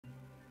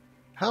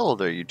Hello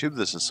there YouTube,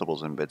 this is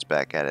Sibbles and Bits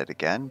back at it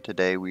again.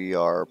 Today we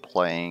are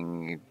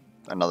playing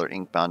another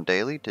Inkbound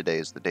daily. Today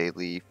is the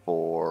daily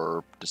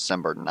for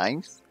December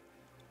 9th.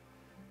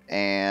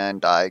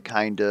 And I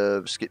kind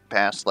of skipped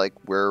past like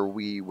where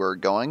we were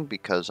going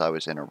because I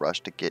was in a rush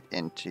to get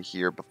into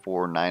here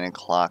before 9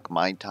 o'clock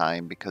my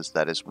time because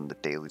that is when the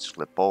dailies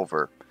flip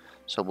over.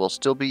 So we'll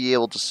still be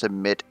able to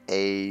submit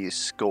a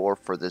score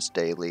for this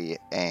daily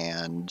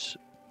and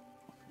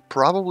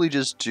probably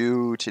just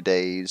do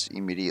today's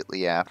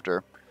immediately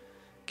after.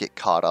 Get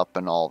caught up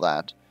and all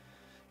that.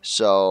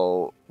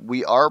 So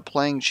we are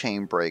playing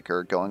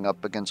Chainbreaker going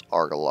up against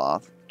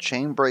Argoloth.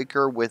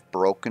 Chainbreaker with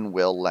Broken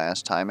Will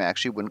last time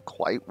actually went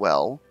quite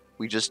well.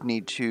 We just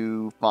need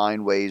to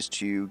find ways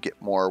to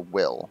get more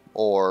will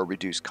or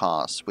reduce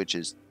costs, which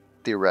is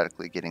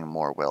theoretically getting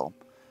more will,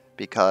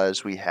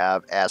 because we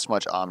have as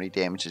much Omni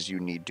damage as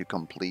you need to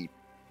complete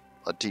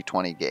a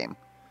T20 game.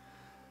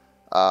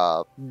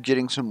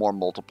 Getting some more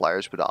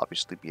multipliers would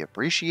obviously be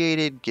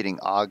appreciated. Getting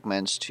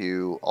augments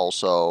to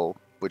also,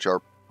 which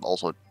are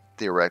also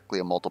theoretically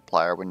a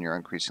multiplier when you're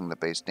increasing the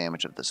base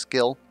damage of the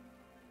skill.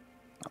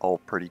 All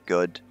pretty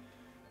good.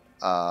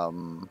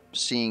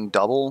 Seeing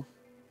double,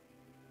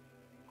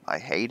 I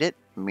hate it.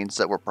 It means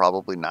that we're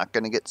probably not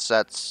going to get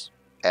sets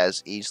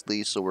as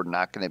easily, so we're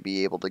not going to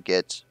be able to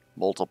get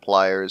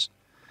multipliers.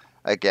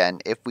 Again,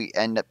 if we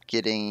end up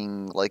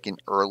getting like an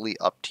early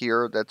up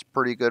tier that's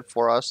pretty good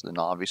for us, then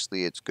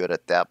obviously it's good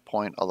at that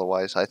point.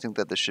 Otherwise, I think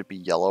that this should be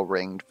yellow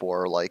ringed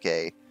for like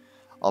a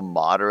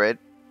moderate,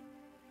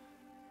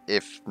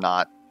 if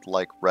not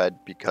like red,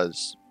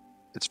 because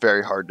it's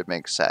very hard to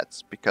make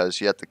sets because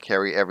you have to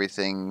carry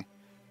everything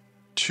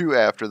to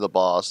after the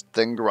boss,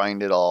 then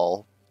grind it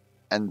all,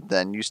 and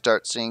then you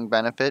start seeing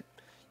benefit.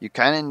 You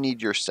kind of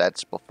need your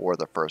sets before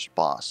the first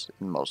boss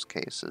in most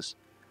cases.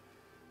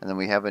 And then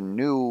we have a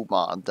new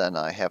mod that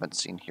I haven't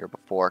seen here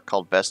before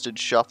called Vestige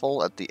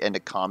Shuffle. At the end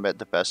of combat,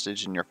 the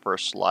vestige in your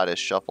first slot is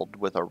shuffled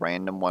with a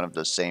random one of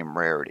the same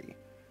rarity.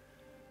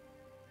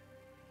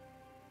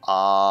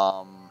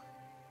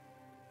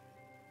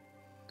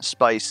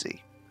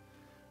 Spicy.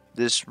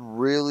 This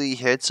really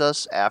hits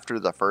us after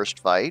the first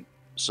fight,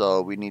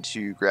 so we need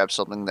to grab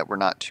something that we're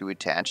not too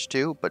attached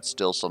to, but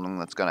still something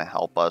that's going to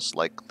help us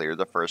like clear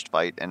the first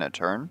fight in a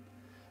turn.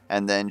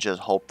 And then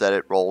just hope that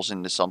it rolls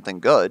into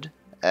something good.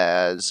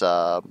 As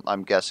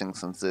I'm guessing,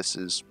 since this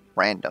is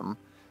random,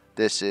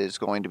 this is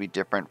going to be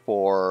different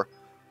for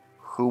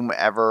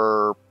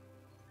whomever.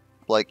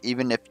 Like,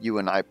 even if you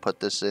and I put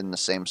this in the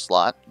same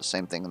slot, the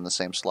same thing in the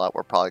same slot,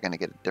 we're probably going to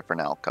get a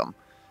different outcome.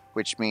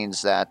 Which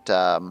means that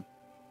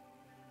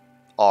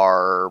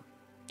our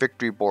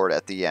victory board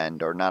at the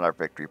end, or not our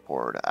victory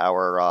board,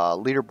 our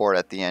leaderboard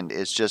at the end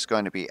is just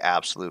going to be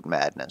absolute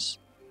madness.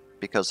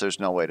 Because there's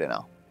no way to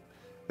know.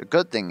 The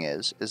good thing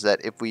is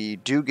that if we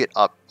do get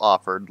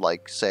offered,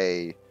 like,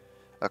 say,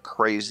 a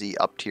crazy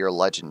up-tier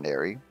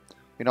legendary,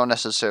 we don't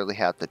necessarily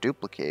have to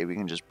duplicate. We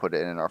can just put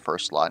it in our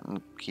first slot and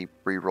keep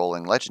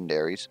re-rolling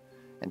legendaries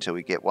until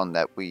we get one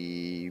that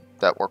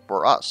work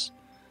for us.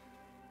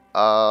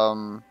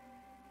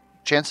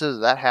 Chances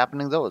of that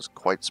happening, though, is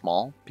quite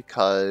small,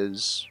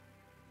 because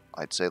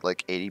I'd say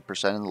like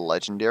 80% of the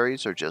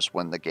legendaries are just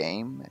win the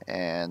game,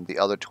 and the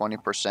other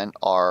 20%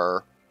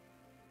 are,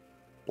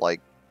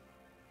 like,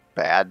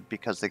 bad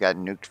because they got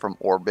nuked from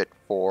orbit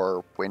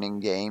for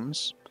winning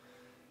games.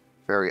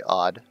 Very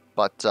odd.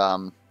 But,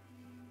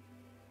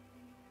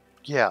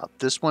 yeah,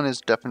 this one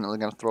is definitely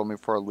going to throw me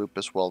for a loop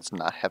as well as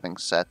not having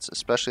sets,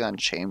 especially on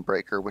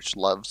Chainbreaker, which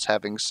loves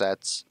having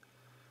sets.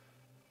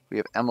 We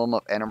have Emblem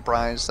of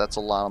Enterprise, that's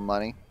a lot of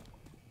money.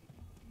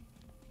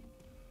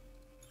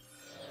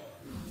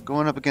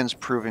 Going up against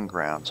Proving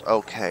Grounds.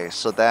 Okay,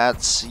 so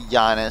that's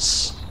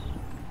Giannis.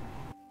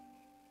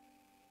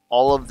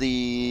 All of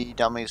the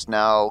dummies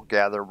now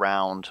gather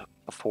round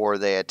before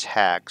they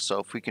attack, so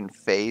if we can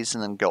phase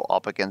and then go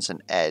up against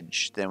an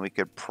edge, then we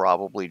could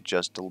probably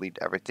just delete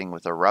everything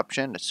with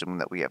Eruption, assuming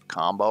that we have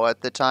combo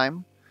at the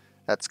time.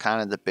 That's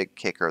kind of the big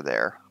kicker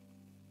there.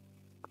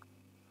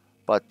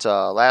 But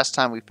last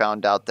time we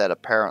found out that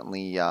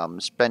apparently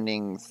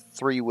spending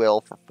 3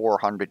 will for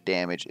 400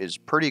 damage is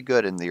pretty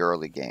good in the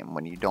early game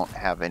when you don't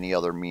have any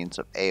other means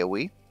of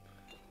AoE.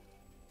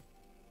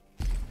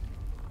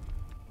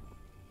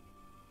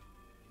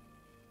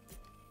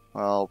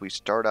 Well, we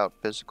start out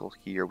physical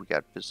here, we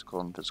got physical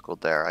and physical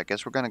there. I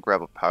guess we're going to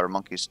grab a Powder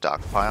Monkey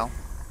stockpile.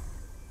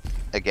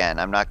 Again,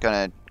 I'm not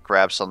going to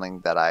grab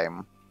something that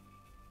I'm...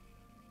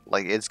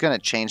 like, it's going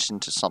to change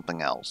into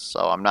something else,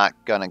 so I'm not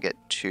going to get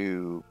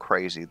too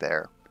crazy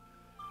there.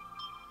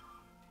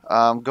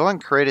 Going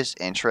crit is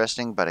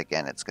interesting, but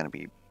again, it's going to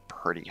be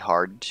pretty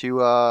hard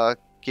to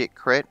get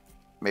crit.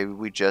 Maybe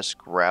we just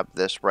grab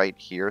this right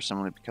here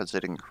simply because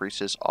it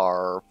increases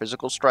our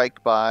physical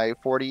strike by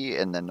 40,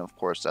 and then of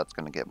course that's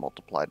going to get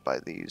multiplied by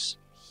these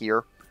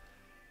here.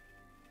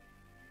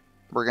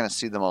 We're going to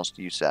see the most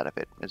use out of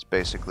it, is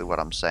basically what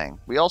I'm saying.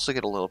 We also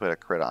get a little bit of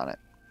crit on it,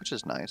 which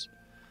is nice.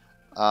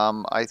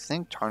 I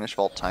think Tarnish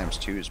Vault times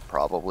 2 is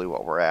probably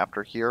what we're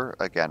after here.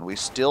 Again, we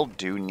still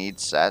do need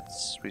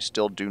sets, we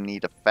still do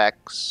need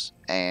effects,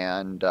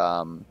 and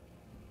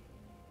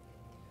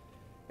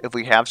if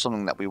we have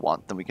something that we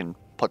want, then we can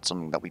put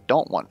something that we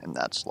don't want in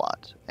that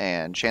slot.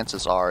 And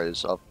chances are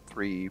is of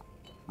 3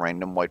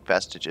 random white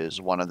vestiges,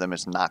 one of them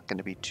is not going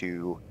to be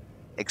too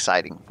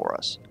exciting for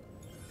us.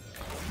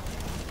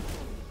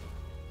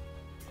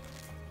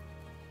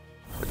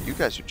 But you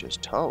guys are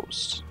just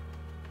toast.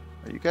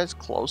 Are you guys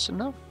close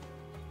enough?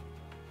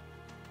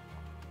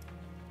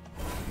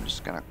 I'm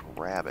just gonna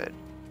grab it.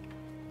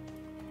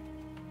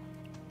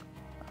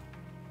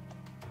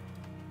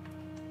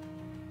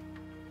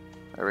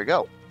 There we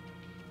go.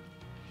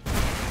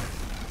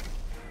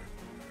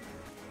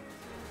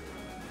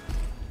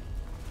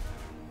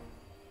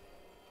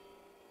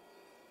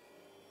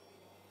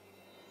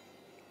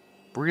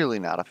 Really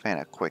not a fan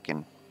of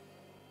Quicken.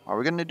 Are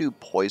we gonna do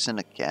poison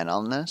again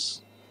on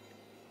this?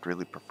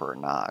 Really prefer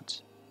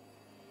not.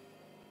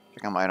 I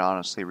think I might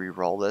honestly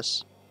re-roll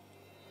this.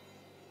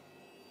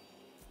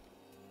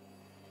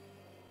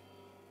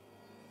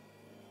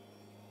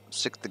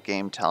 Sick of the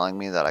game telling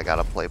me that I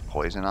gotta play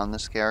poison on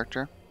this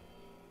character.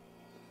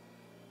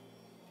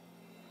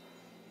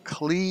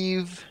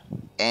 Cleave,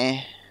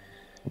 eh.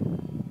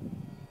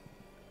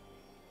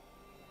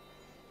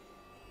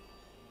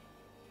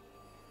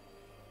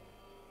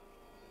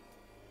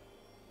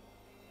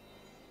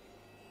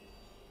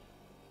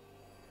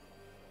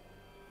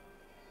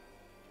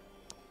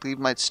 Cleave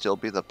might still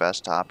be the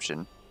best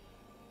option.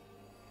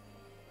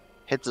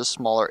 Hits a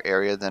smaller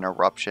area than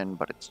Eruption,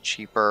 but it's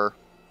cheaper.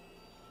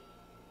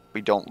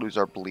 We don't lose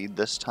our bleed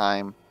this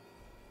time.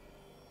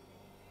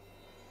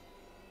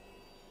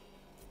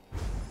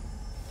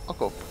 I'll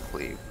go for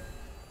Cleave.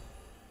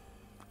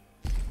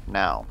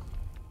 Now,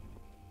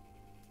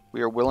 we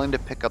are willing to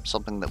pick up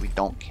something that we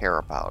don't care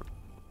about.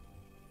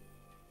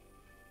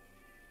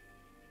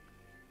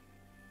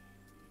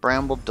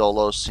 Bramble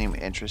Dolos seem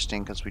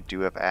interesting because we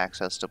do have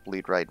access to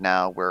bleed right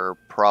now. We're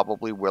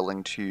probably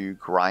willing to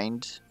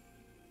grind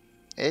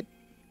it.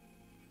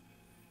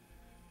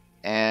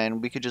 And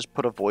we could just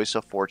put a Voice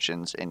of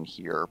Fortunes in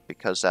here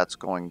because that's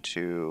going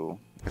to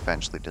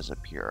eventually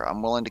disappear.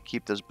 I'm willing to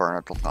keep this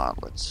Burnicle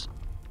Gauntlets.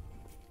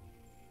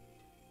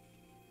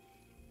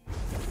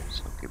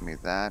 So give me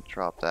that,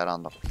 drop that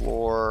on the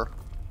floor.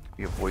 Give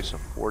me a Voice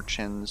of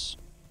Fortunes.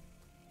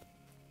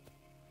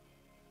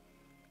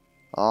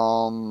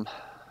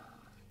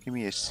 Give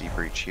me a Sea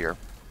Breach here.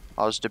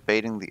 I was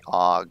debating the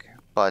AUG,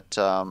 but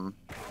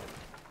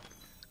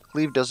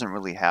Cleave doesn't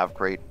really have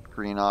great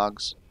green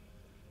AUGs.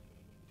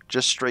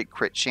 Just straight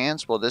crit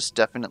chance, well, this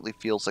definitely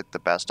feels like the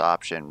best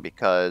option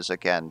because,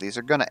 again, these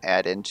are going to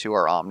add into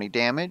our Omni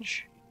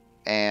damage,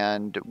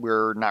 and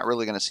we're not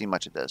really going to see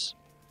much of this.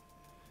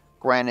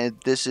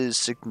 Granted, this is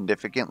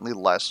significantly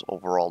less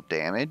overall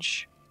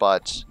damage,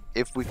 but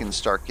if we can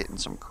start getting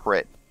some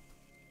crit,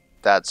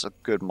 that's a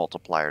good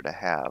multiplier to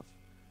have.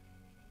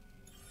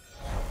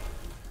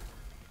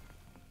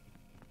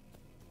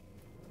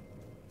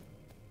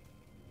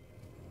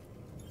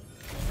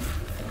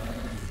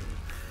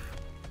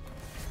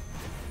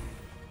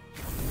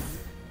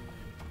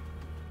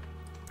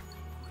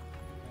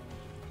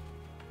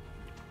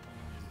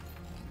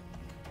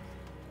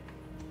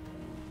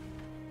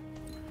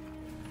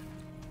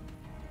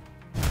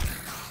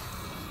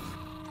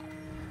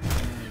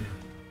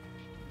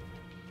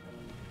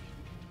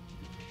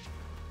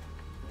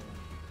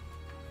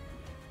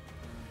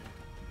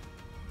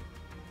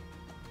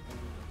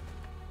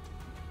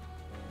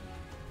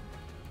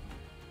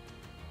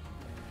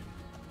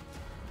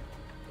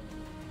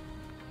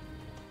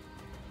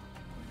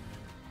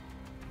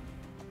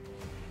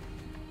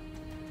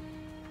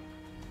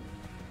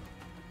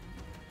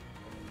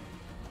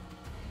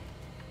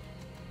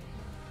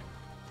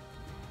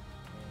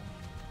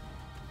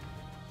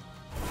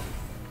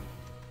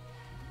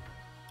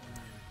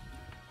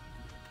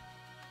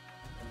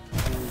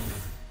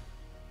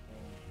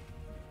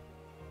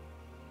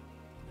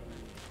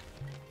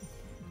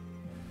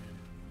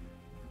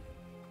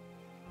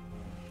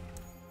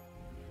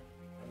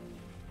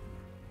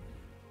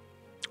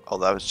 Oh,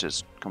 that was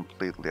just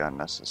completely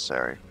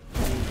unnecessary.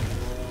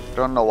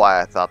 Don't know why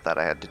I thought that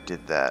I had to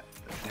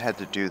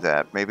do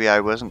that. Maybe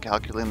I wasn't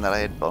calculating that I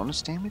had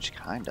bonus damage?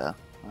 Kinda.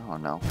 I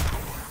don't know.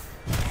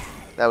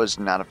 That was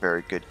not a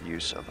very good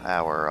use of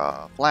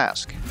our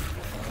flask.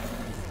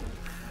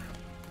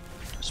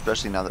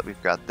 Especially now that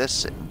we've got this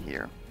sitting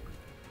here.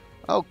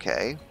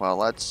 Okay, well,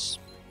 let's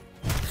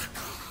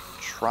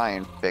try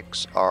and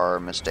fix our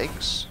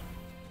mistakes.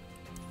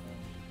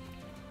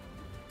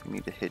 We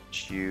need to hit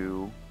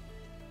you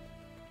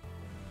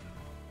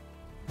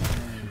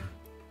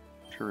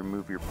to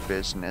remove your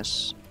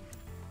business.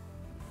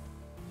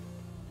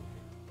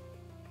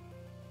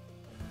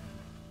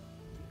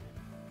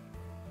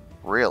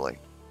 Really?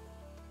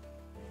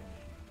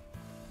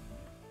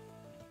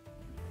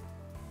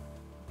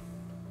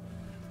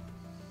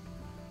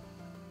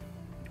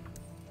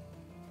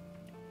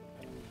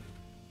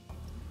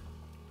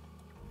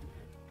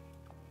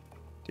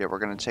 Yeah, we're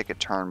going to take a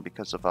turn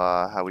because of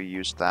how we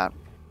used that.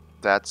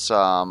 That's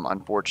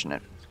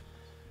unfortunate.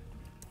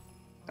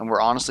 And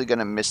we're honestly going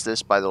to miss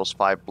this by those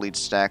 5 bleed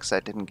stacks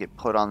that didn't get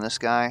put on this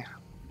guy.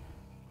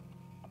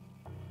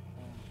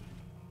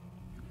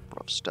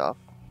 Rough stuff.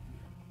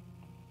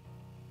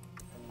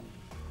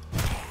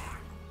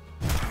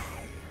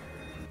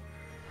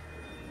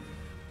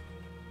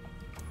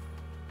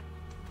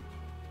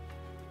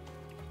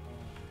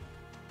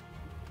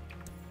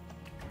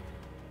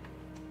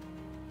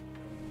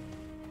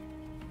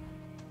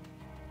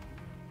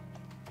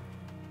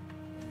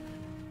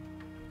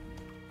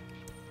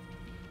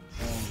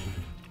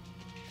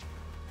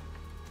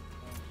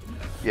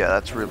 Yeah,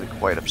 that's really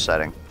quite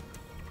upsetting.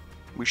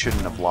 We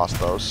shouldn't have lost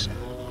those.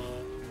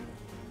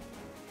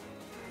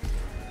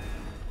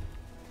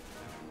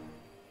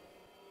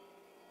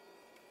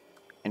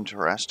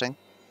 Interesting.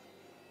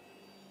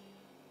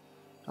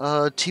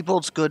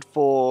 T-Bolt's good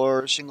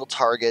for single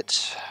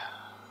target.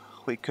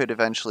 We could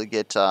eventually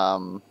get,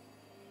 what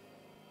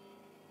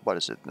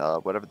is it?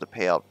 Whatever the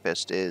payout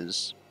fist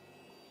is.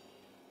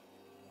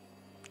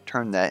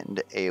 Turn that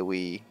into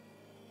AoE.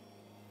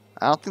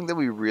 I don't think that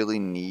we really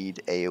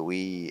need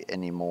AoE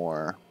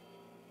anymore.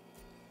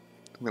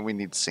 I think we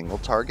need single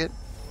target.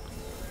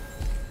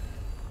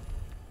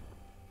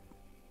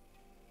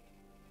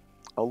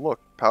 Oh look,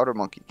 Powder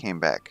Monkey came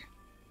back.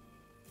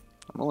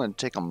 I'm willing to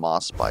take a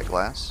Moss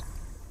Spyglass.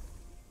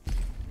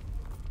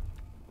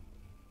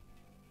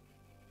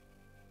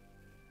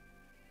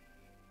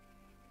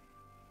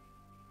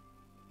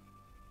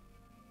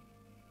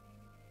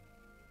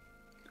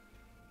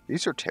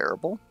 These are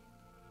terrible.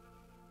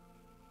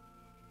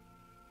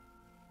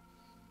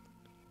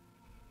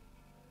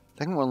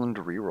 I think I'm willing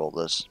to reroll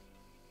this.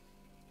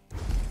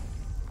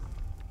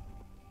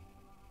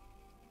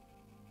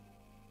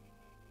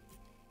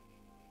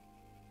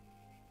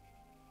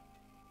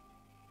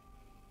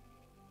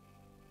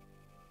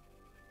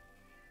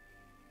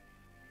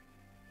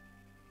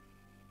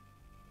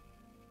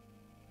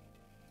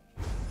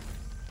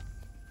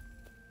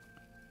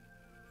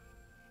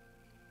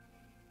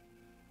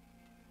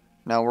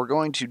 Now we're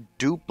going to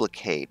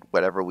duplicate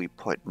whatever we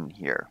put in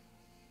here.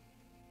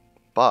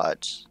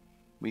 But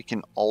we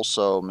can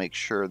also make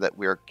sure that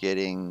we're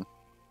getting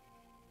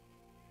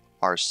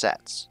our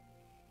sets.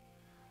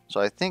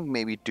 So I think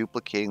maybe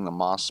duplicating the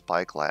Moss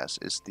Spyglass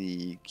is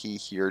the key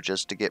here,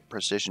 just to get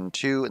precision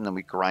 2, and then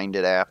we grind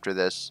it after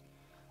this.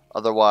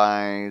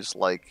 Otherwise,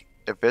 like,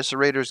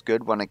 Eviscerator's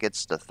good when it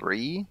gets to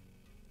 3,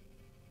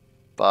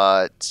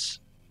 but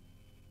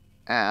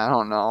I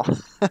don't know.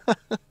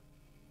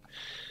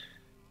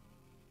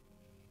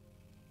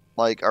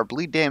 Like, our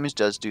bleed damage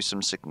does do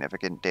some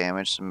significant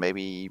damage, so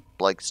maybe,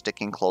 like,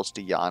 sticking close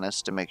to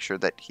Giannis to make sure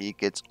that he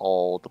gets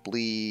all the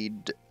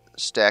bleed,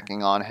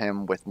 stacking on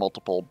him with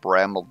multiple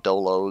Bramble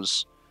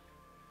Dolos.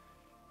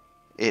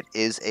 It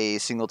is a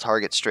single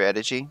target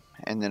strategy,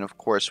 and then of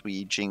course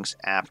we jinx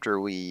after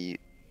we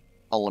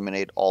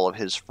eliminate all of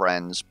his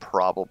friends,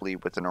 probably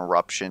with an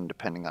eruption,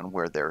 depending on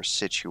where they're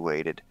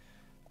situated.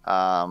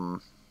 I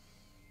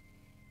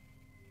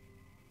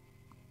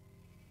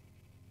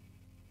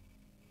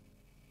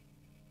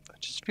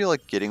just feel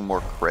like getting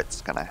more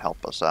crits gonna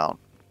help us out.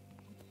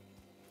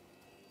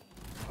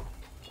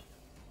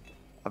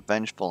 A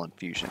Vengeful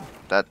Infusion.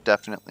 That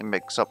definitely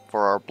makes up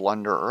for our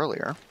blunder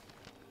earlier.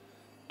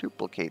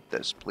 Duplicate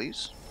this,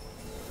 please.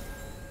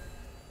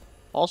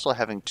 Also,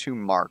 having 2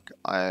 mark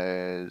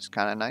is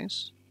kind of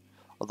nice.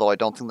 Although I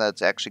don't think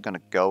that's actually going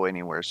to go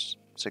anywhere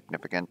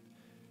significant.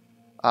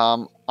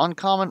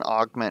 Uncommon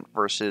Augment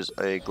versus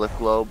a Glyph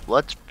Globe.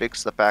 Let's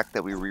fix the fact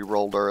that we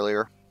rerolled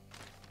earlier.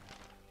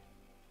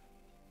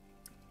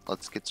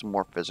 Let's get some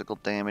more physical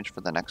damage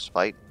for the next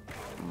fight.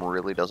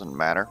 Really doesn't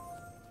matter.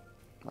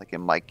 Like, it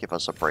might give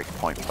us a break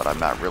point, but I'm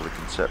not really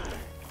concerned.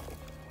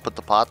 Put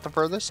the pot the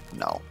furthest?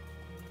 No.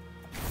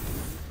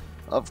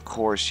 Of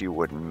course you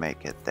wouldn't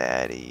make it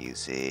that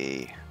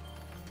easy.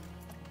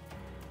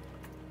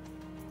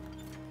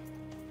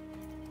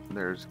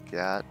 There's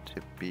got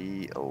to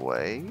be a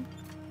way.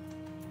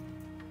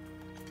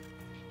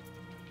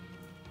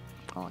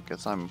 Oh, I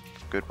guess I'm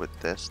good with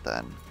this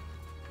then.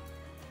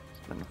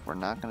 Then if we're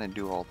not going to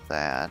do all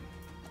that,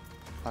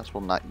 might as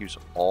well not use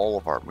all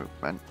of our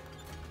movement.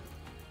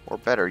 Or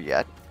better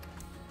yet,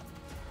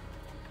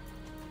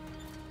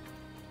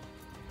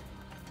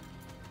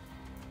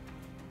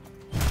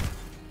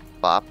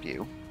 bop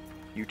you.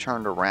 You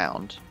turned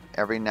around.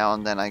 Every now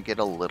and then I get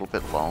a little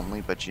bit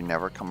lonely, but you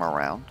never come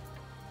around.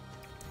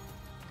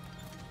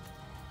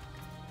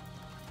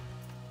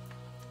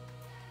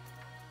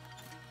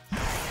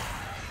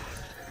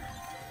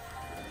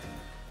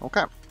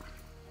 Okay.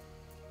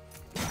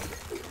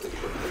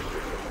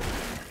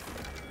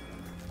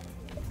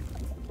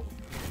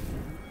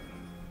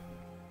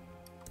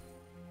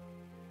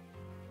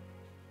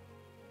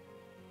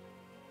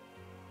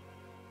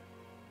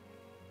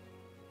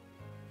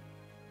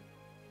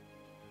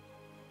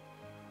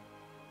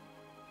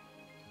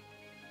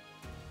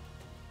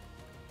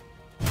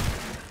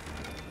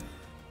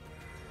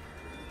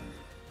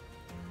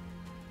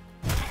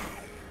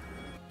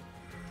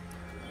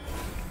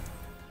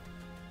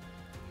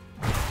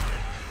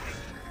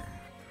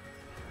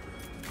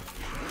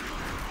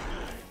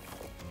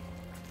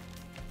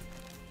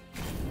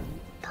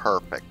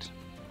 Perfect.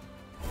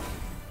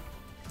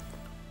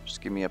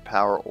 Just give me a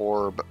power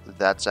orb.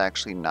 That's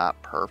actually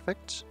not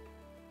perfect.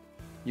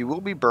 You will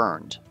be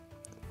burned.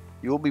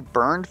 You will be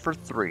burned for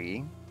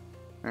 3.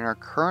 And our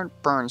current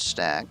burn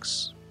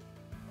stacks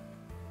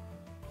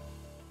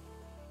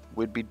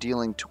would be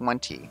dealing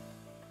 20.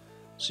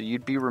 So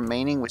you'd be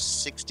remaining with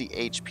 60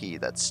 HP.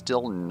 That's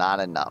still not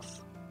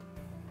enough.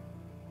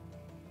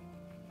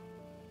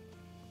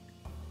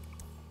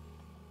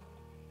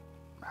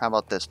 How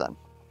about this then?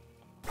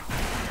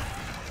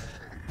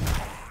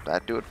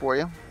 That do it for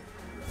you?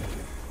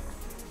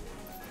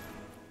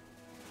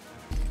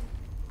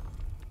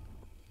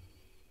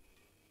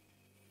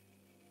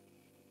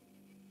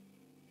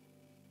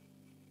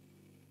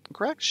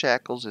 Cracked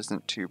Shackles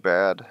isn't too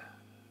bad.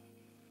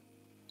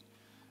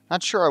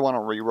 Not sure I want to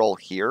reroll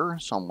here,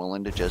 so I'm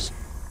willing to just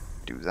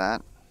do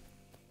that.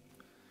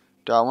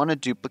 Do I want to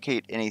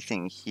duplicate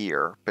anything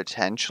here?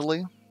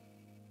 Potentially.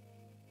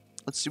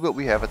 Let's see what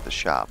we have at the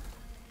shop.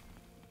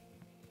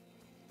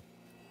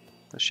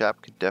 The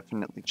shop could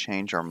definitely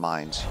change our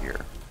minds here.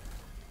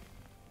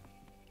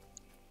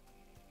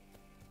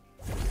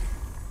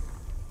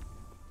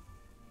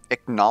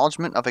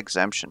 Acknowledgement of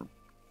exemption.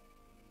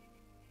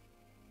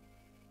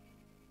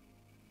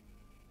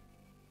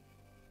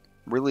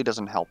 Really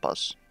doesn't help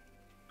us.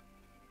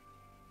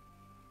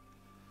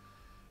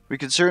 We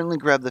could certainly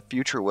grab the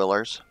Future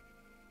Willers.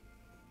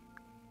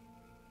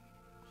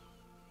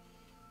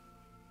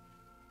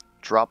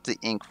 Drop the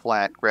ink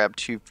flat, grab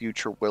 2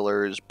 Future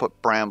Willers,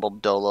 put Bramble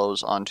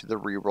Dolos onto the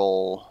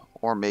reroll,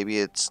 or maybe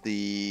it's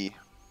the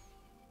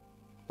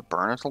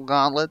Burnital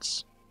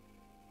Gauntlets.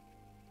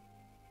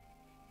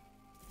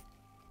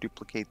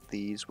 Duplicate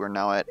these. We're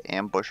now at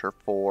Ambusher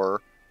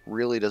 4.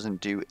 Really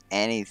doesn't do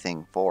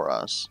anything for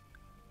us.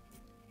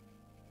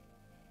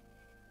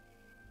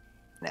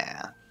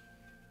 Nah.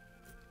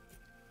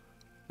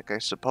 Like I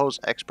suppose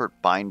Expert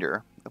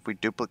Binder, if we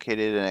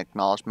duplicated an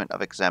acknowledgement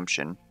of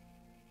exemption,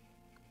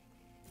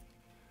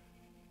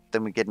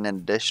 then we get an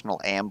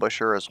additional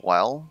Ambusher as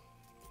well.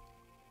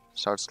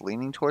 Starts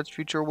leaning towards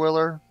Future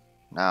Willer?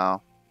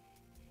 No.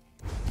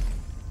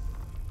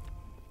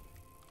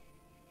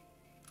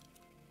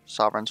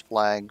 Sovereign's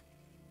Flag?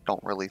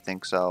 Don't really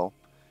think so.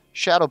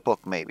 Shadow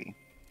Book, maybe.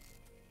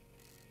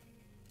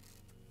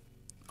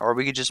 Or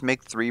we could just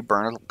make 3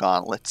 Burnital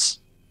Gauntlets.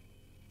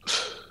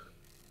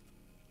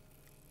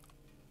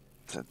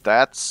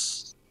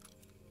 That's...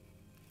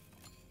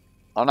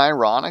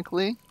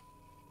 unironically...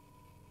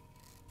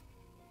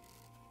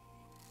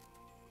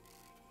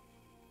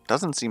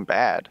 doesn't seem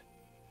bad.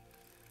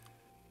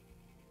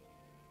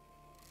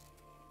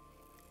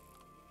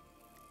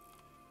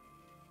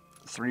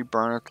 Three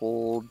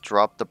Burnital,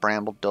 drop the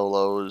Bramble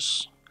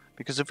Dolos.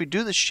 Because if we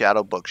do the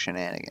Shadow Book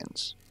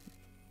shenanigans,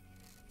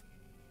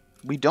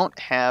 we don't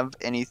have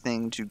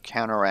anything to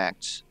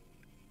counteract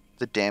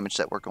the damage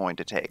that we're going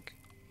to take.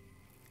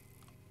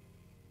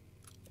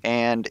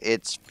 And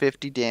it's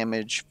 50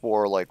 damage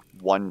for like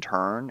 1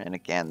 turn, and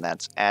again,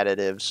 that's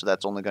additive, so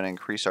that's only going to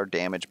increase our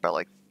damage by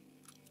like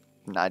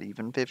not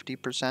even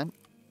 50%.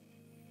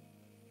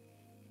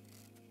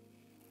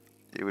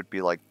 It would be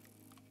like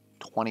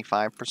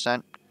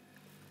 25%.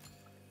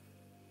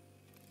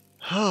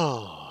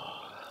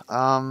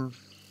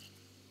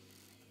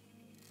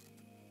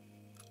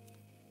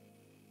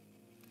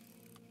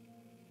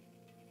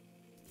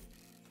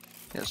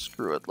 Yeah,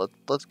 screw it.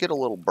 Let's get a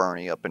little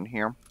Bernie up in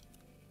here.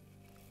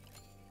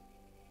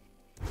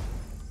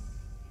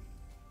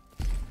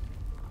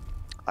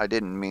 I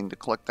didn't mean to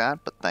click that,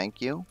 but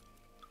thank you.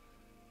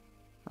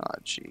 Ah,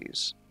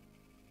 jeez.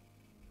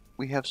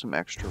 We have some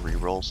extra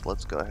rerolls.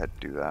 Let's go ahead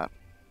and do that.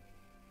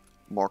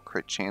 More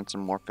crit chance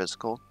and more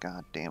physical.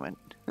 God damn it.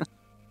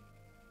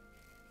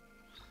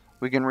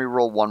 We can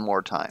reroll 1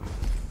 more time.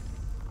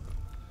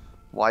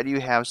 Why do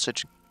you have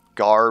such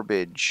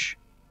garbage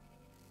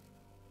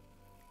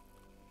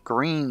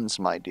greens,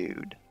 my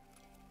dude?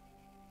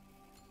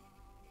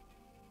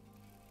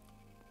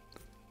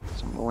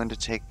 So I'm willing to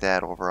take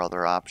that over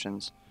other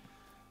options.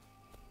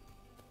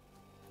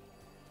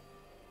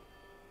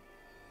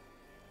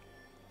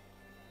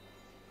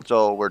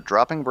 So we're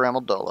dropping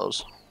Bramble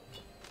Dolos,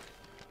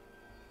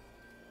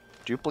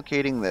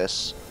 duplicating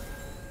this,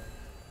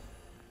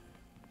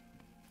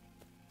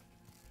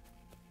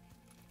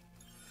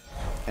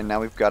 and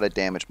now we've got a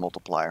damage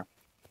multiplier.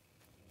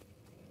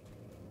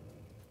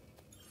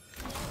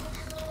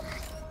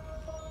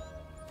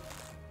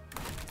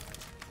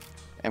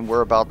 And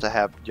we're about to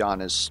have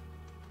Giannis,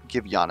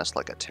 give Giannis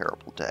like a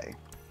terrible day.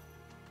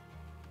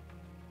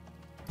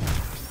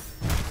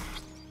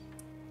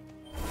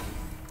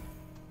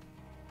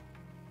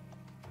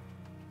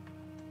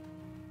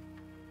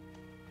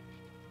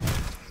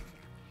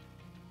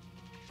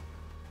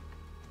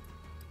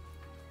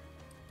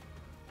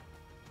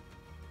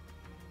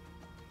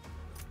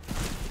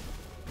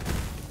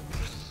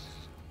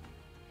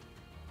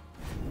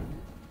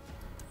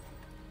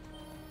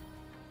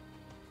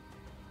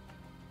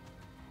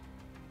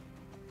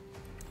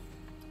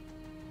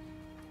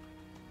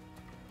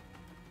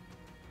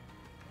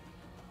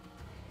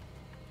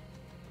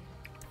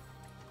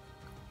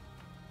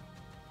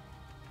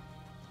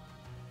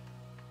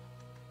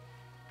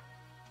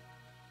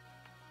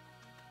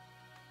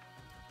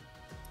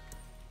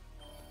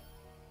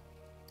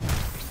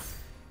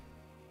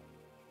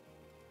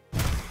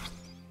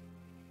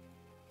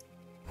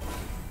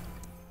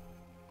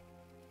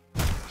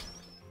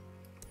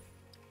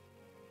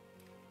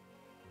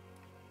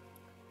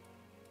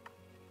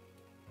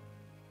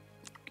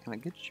 Can I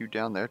get you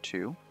down there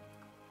too?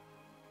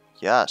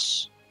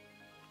 Yes.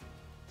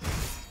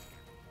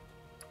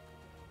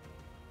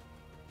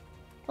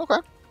 Okay.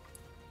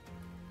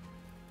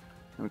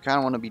 And we kind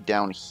of want to be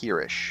down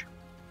here-ish.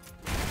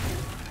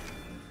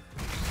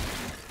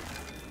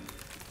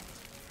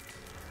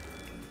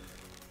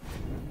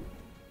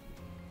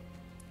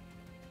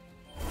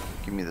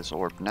 Give me this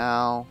orb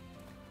now.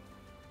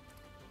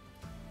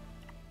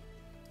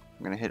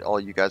 I'm going to hit all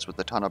you guys with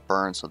a ton of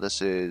burn, so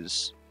this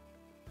is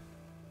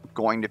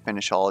going to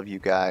finish all of you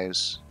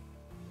guys.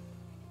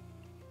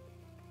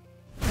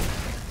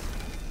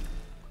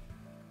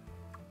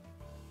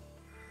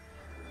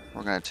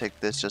 We're going to take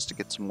this just to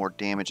get some more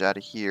damage out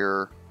of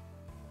here.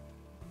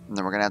 And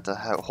then we're going to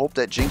have to hope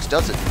that Jinx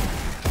does it.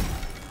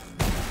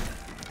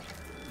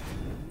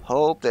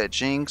 Hope that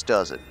Jinx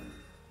does it.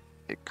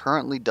 It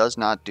currently does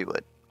not do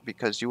it,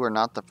 because you are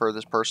not the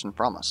furthest person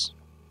from us.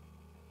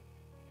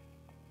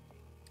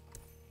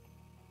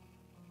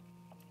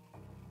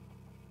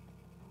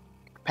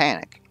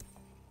 Panic.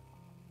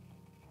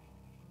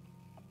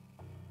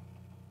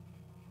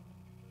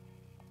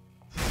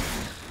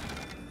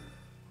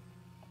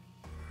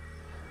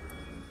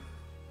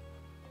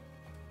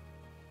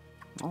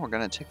 Oh, we're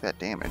gonna take that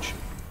damage.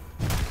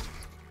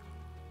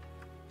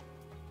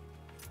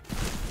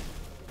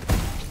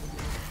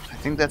 I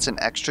think that's an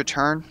extra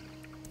turn.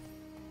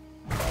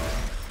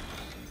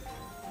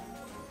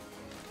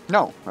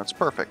 No, that's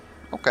perfect.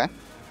 Okay.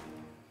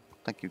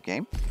 Thank you,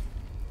 game.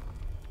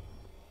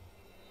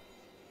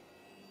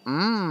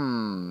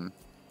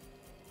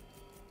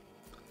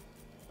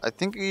 I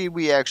think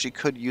we actually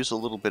could use a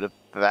little bit of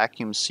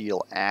vacuum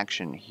seal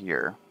action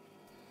here.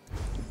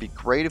 It'd be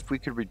great if we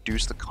could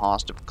reduce the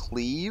cost of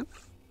cleave.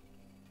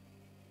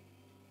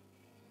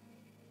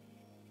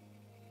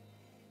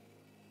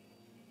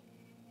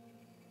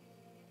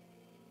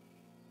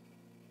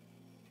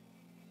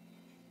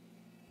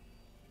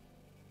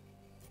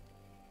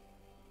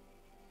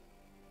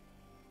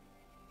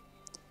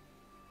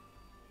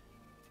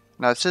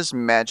 Now this is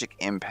magic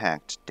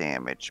impact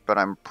damage, but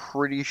I'm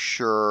pretty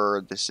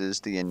sure this is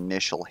the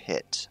initial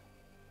hit.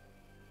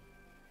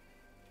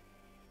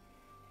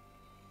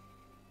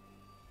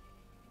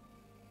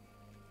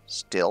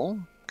 Still,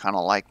 kind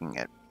of liking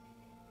it.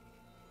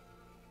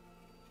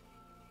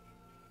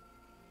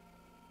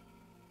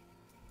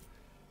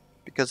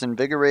 Because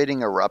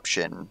Invigorating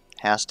Eruption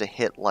has to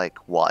hit like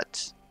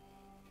what?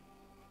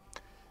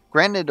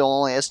 Granted, it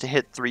only has to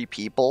hit 3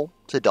 people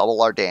to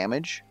double our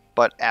damage.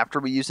 But after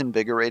we use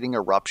Invigorating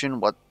Eruption,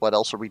 what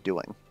else are we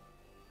doing?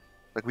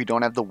 Like, we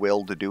don't have the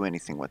will to do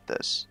anything with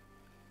this.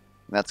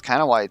 And that's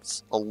kind of why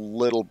it's a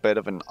little bit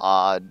of an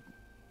odd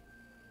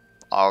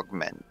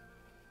augment.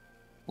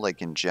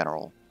 Like, in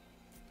general.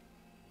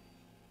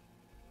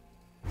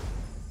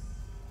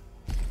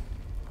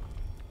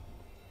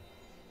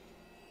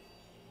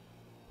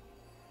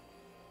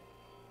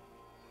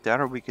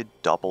 That or we could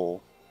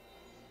double...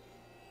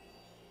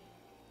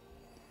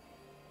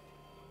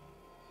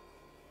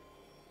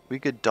 We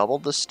could double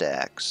the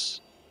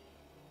stacks.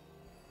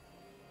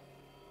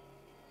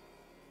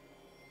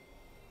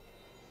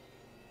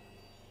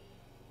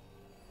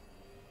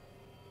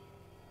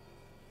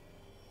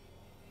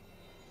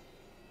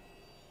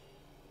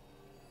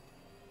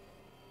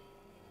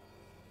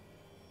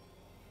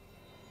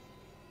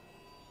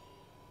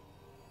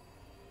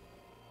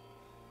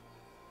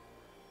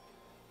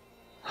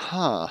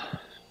 Huh.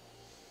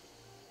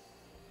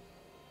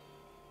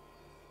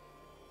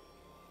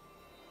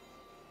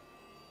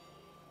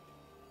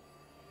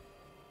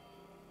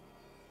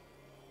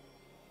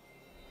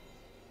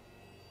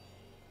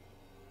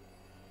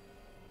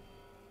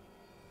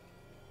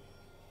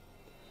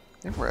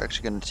 I think we're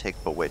actually going to take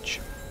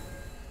Bewitch.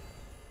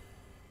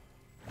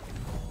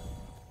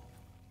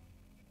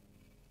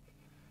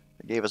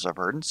 It gave us a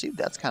verdancy.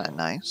 That's kind of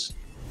nice.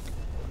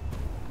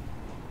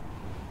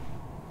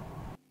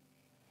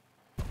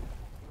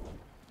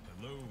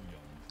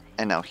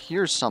 And now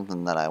here's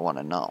something that I want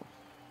to know.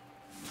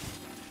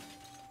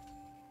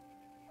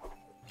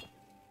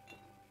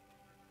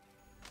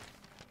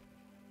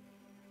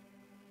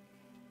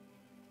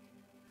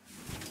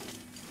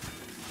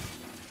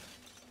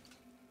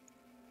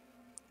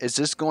 Is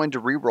this going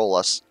to reroll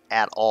us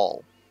at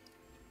all?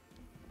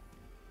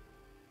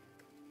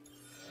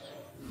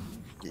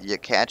 You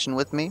catching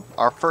with me?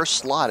 Our first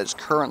slot is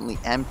currently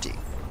empty.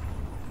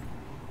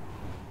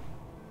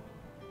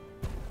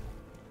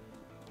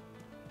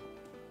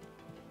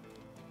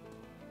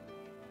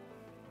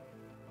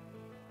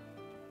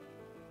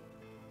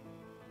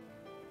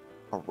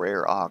 A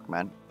rare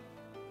augment.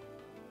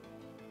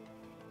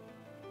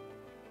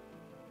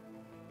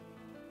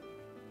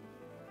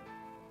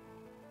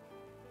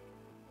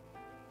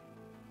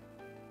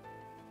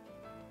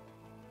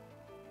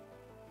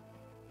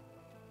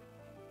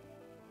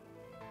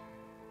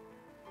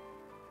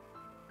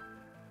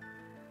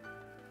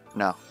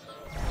 No.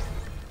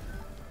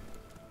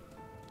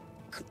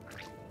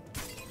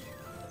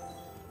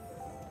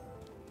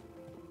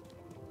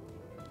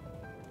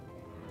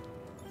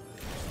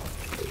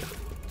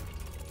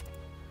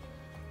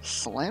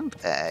 Slimp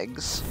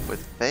eggs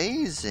with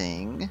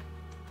phasing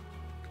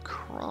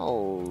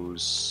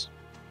crows.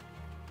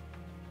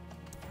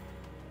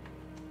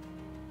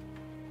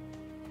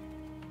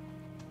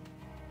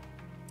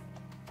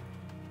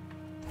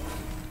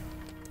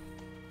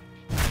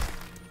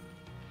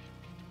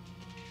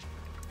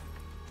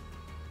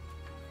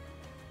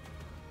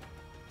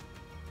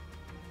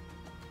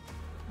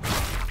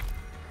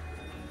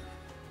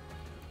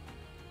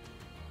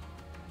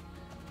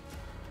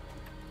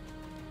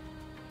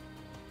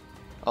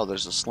 Oh,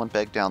 there's a slimp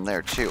egg down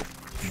there too.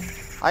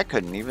 I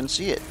couldn't even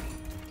see it.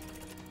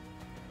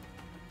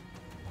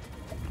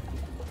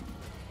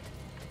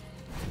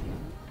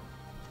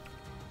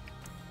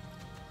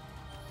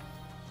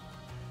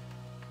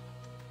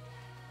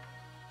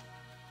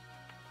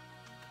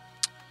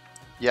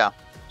 Yeah,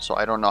 so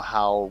I don't know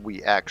how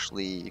we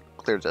actually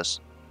cleared this.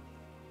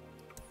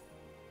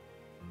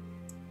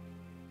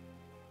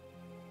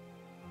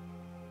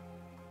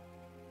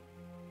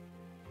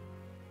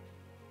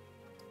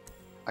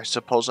 I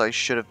suppose I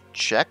should have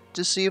checked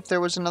to see if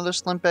there was another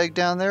slimp egg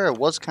down there. It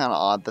was kind of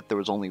odd that there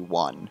was only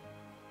one.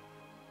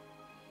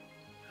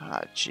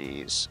 Ah,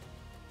 jeez.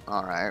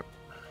 Alright.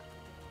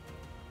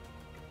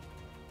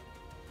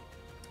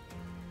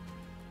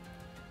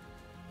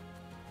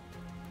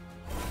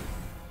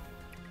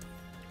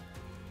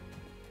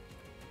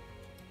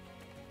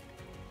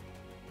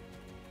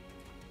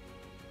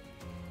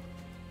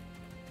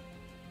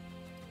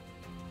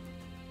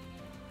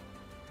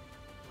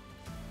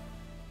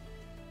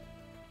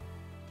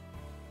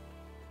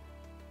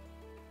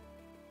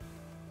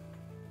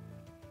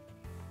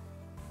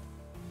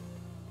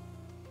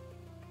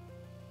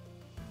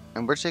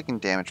 And we're taking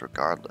damage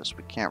regardless.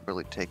 We can't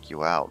really take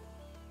you out.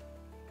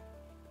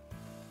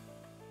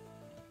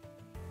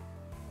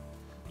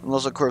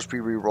 Unless, of course, we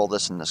re-roll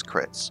this and this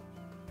crits.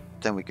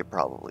 Then we could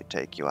probably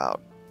take you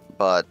out.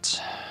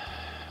 But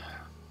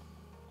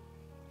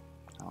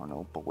I don't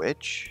know,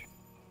 Bewitch?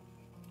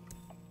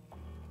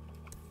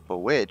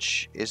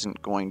 Bewitch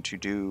isn't going to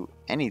do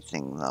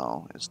anything,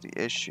 though, is the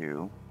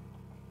issue.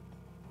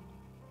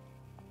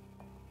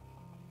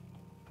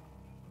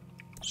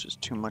 It's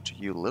just too much of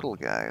you little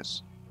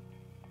guys.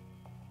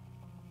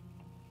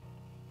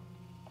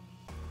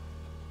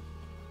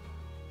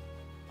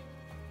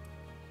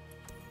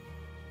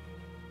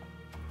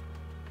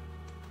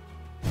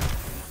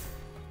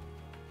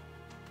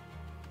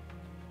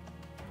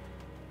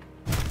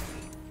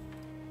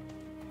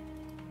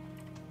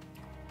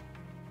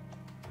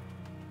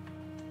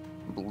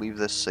 I believe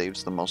this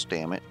saves the most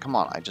damage. Come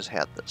on, I just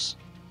had this.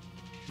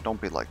 Don't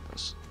be like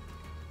this.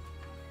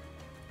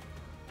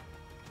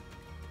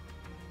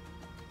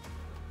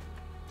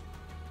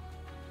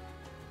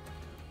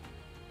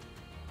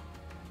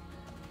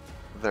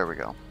 There we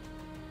go.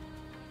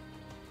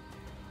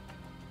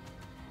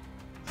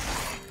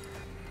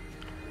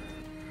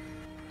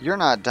 You're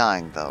not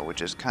dying though,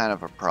 which is kind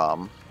of a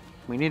problem.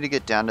 We need to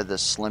get down to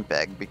this slimp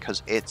egg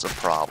because it's a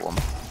problem.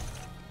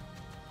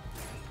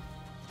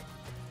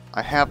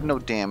 I have no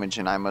damage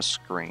and I must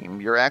scream.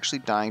 You're actually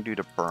dying due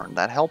to burn.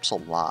 That helps a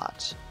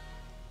lot.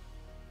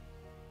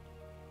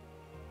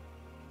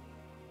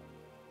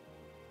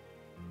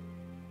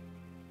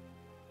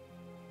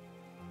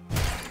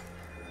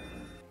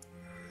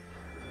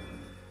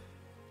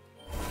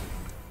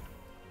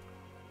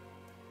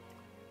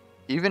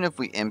 Even if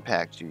we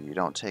impact you, you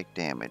don't take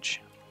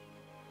damage.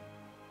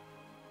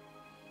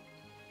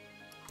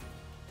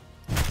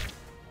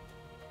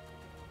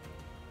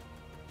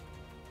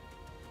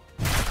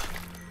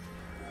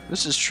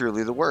 This is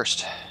truly the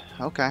worst.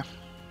 Okay.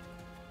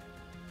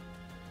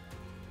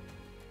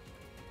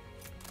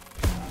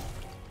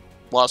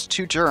 Lost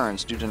 2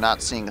 turns due to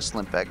not seeing a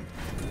slimp egg.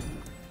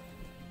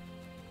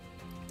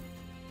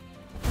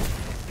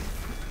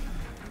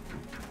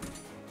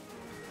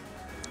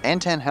 And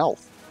 10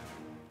 health.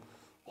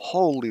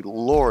 Holy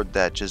lord,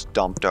 that just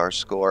dumped our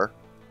score.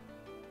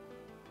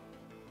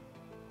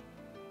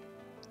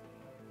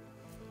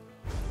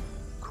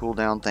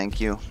 Cooldown,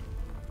 thank you.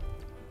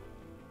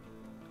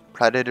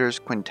 Predator's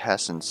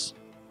Quintessence.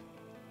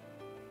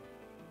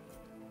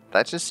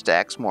 That just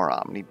stacks more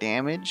Omni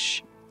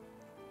damage.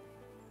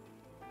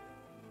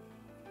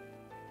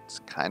 It's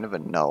kind of a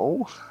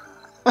no.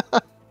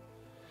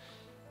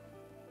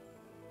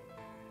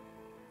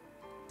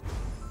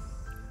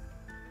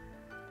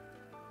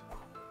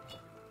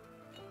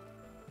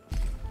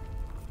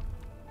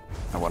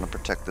 I want to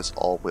protect this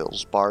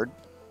all-wills bard.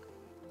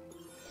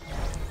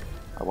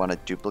 I want to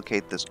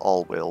duplicate this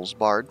all-wills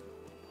bard.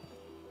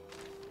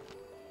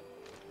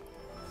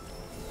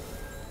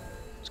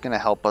 It's going to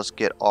help us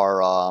get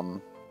our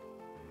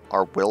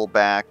will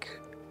back.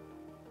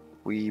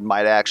 We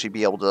might actually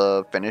be able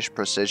to finish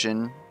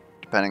precision,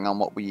 depending on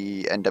what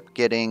we end up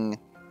getting.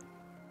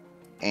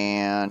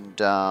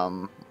 And,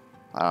 I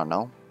don't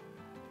know.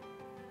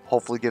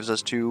 Hopefully gives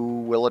us 2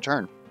 will a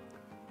turn.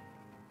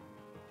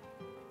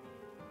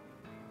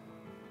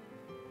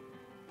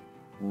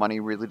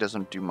 Money really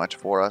doesn't do much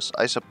for us.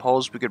 I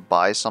suppose we could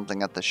buy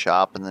something at the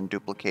shop and then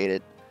duplicate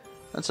it.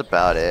 That's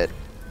about it.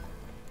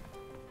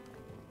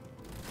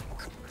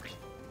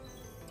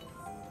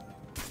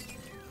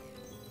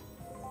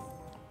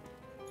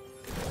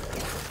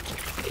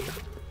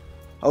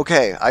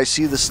 Okay, I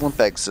see the slimp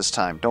eggs this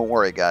time. Don't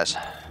worry, guys.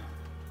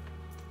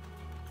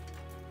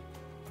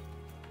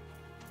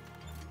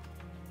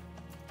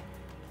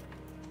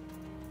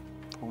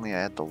 If only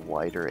I had the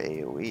wider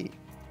AoE.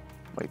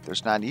 Wait,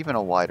 there's not even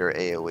a wider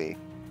AoE.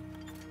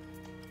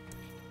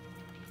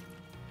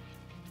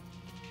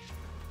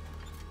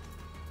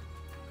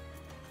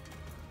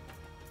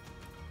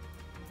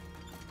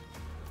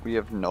 We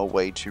have no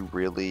way to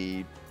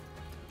really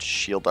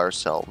shield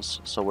ourselves,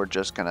 so we're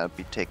just gonna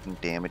be taking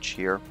damage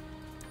here.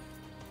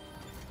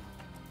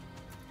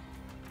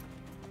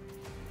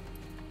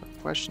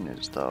 The question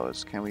is, though,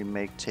 is can we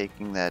make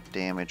taking that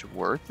damage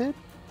worth it?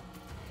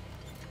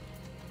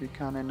 Be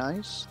kind of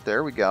nice.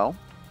 There we go.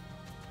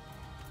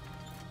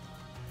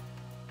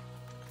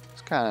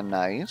 It's kind of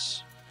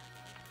nice.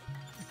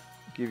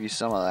 Give you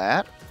some of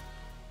that.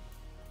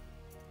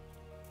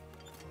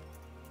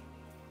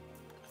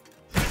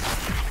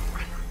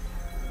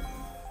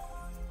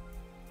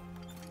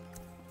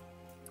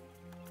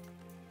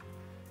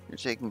 You're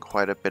taking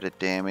quite a bit of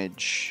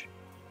damage.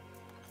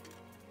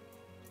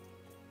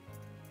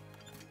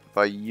 If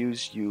I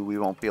use you, we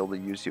won't be able to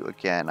use you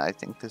again. I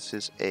think this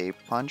is a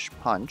punch.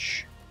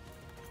 Punch.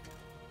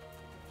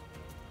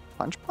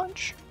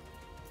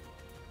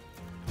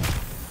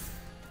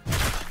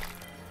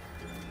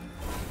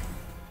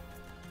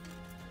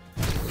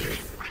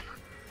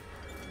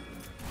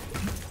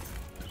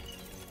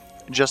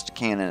 Just a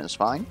cannon is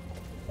fine.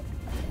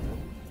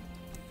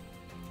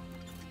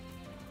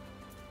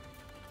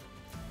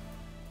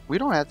 We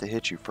don't have to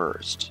hit you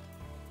first.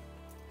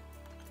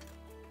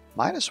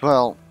 Might as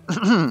well.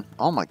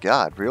 Oh my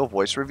god, real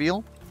voice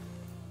reveal?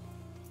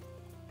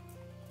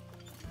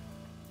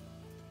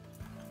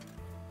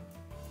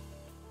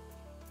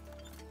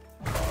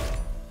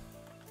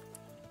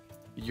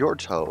 You're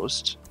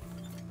toast.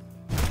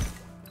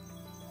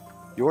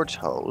 You're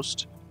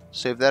toast.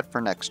 Save that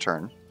for next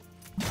turn.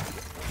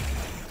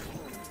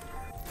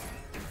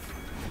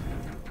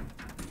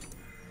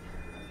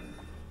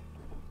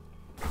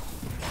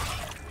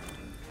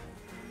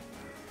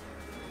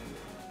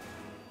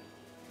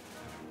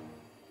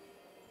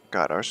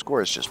 God, our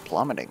score is just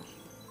plummeting.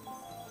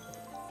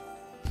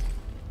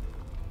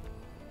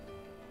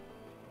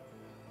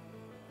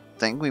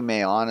 Think we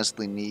may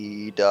honestly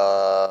need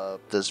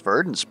this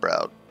Verdant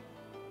Sprout.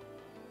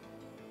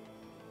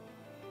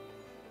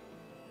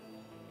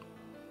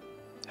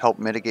 Help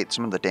mitigate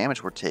some of the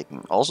damage we're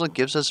taking. Also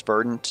gives us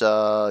Verdant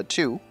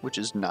 2, which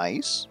is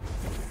nice.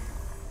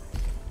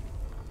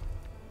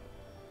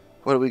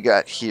 What do we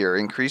got here?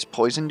 Increased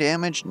poison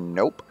damage?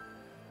 Nope.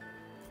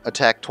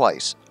 Attack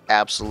twice?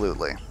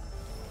 Absolutely.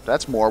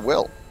 That's more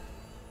will.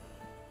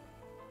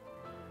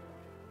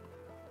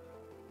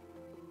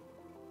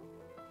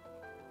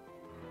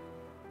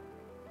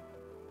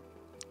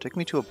 Take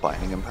me to a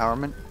binding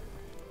empowerment.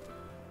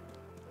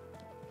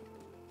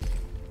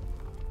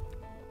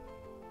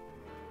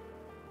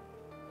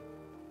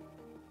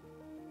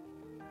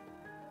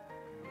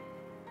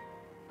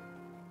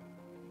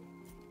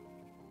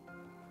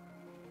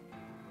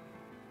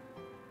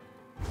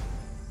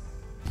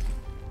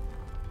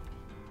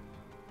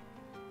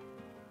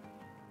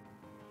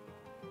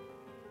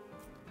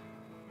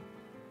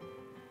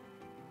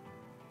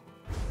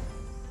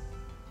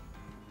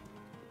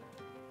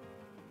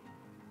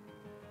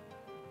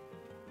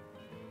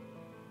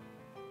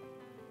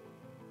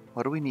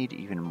 What do we need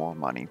even more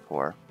money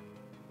for?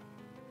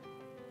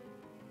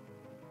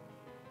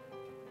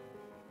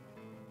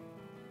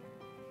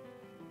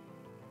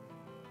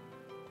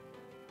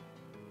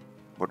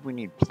 What do we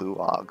need blue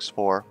Augs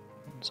for?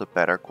 It's a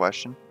better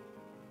question.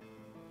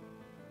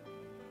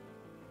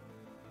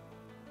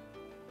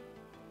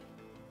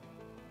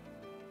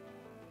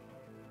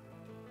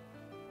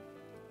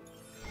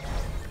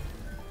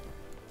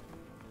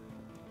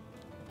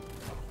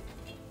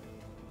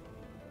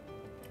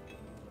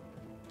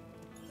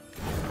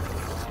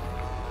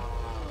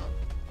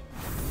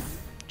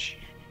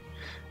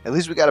 At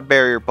least we got a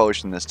barrier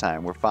potion this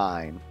time. We're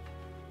fine.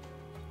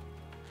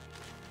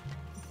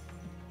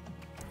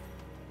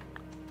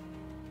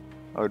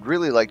 I would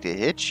really like to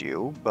hit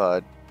you,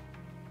 but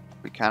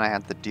we kind of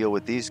have to deal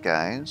with these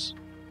guys.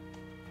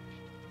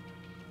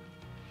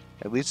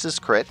 At least this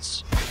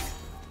crits.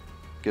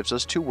 Gives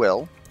us 2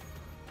 will.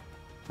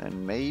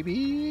 And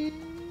maybe...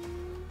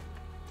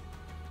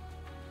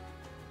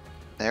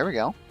 There we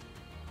go.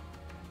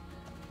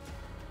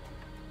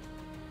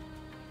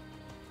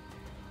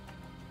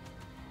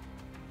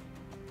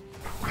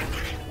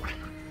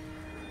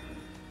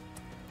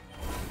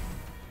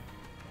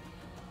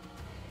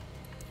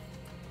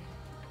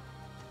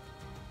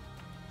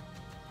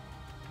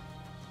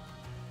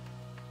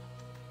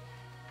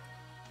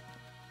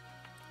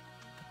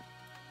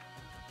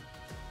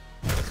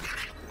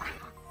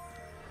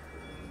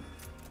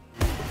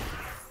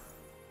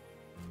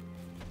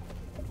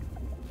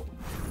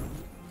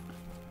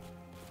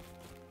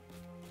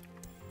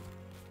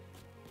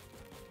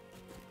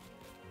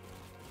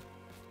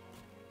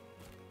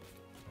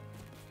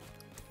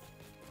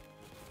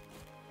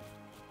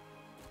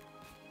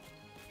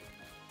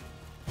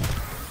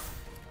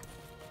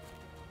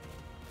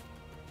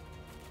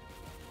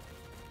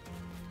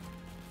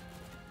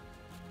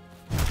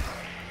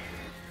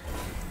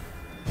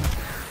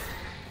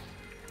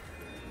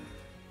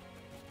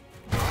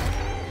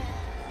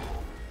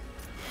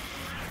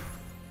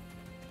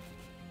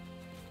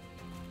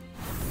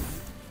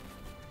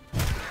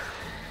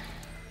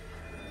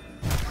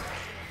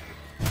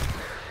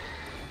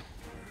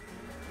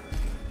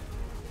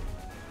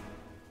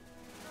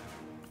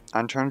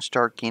 On turn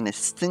start, gain a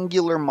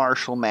singular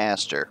martial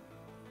master.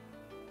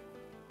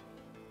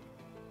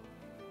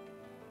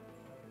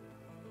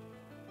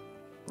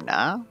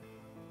 Nah.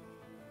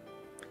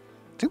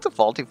 I think the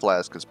Faulty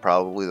Flask is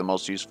probably the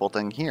most useful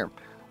thing here.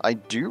 I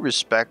do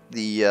respect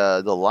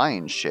the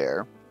lion's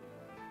share,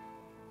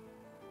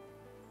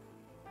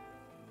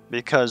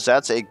 because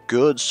that's a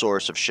good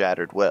source of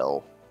Shattered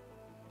Will.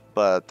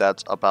 But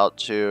that's about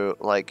to,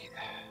 like,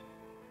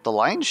 the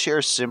lion's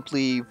share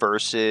simply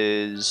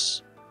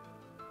versus...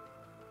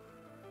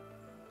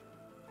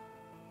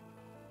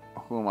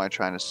 Who am I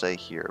trying to say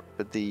here?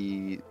 But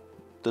the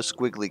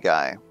squiggly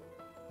guy.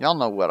 Y'all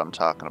know what I'm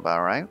talking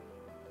about, right?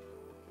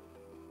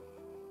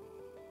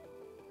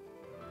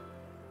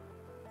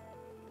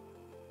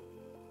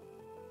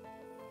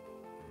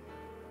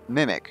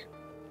 Mimic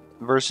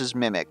versus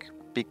Mimic,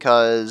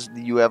 because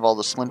you have all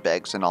the Slimp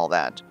Eggs and all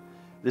that.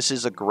 This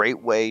is a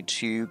great way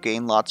to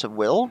gain lots of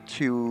will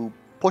to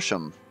push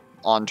them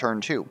on turn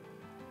 2.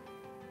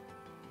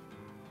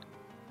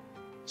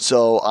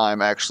 So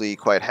I'm actually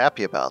quite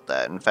happy about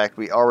that. In fact,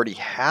 we already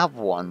have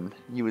one.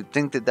 You would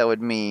think that that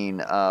would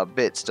mean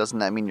bits. Doesn't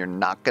that mean you're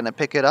not going to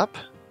pick it up?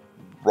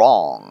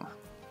 Wrong.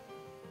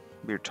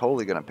 We're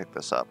totally going to pick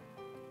this up.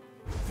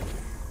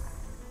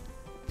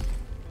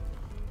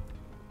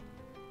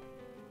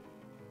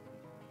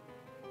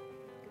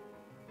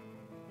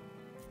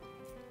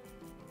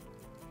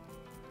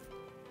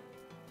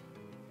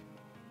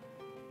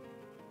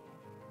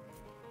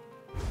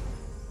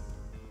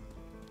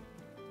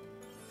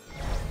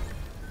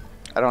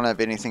 I don't have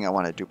anything I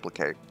want to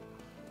duplicate.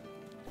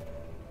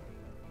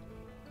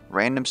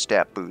 Random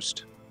stat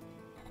boost.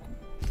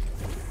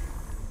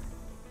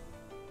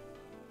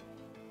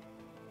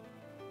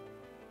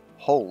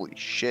 Holy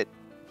shit.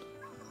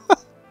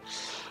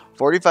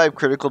 45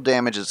 critical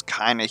damage is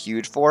kind of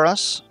huge for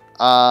us.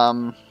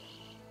 I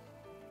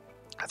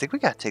think we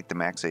gotta take the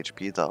max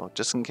HP though,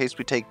 just in case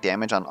we take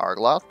damage on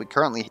Argloth.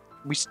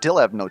 We still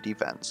have no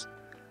defense.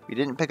 We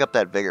didn't pick up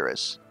that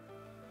Vigorous.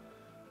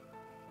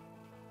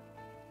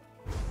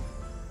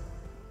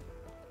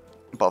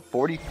 But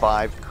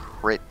 45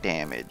 crit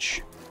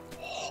damage.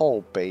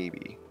 Oh,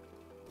 baby.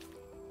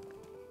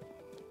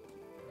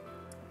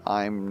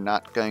 I'm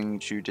not going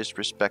to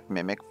disrespect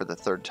Mimic for the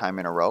 3rd time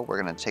in a row.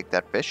 We're going to take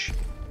that fish.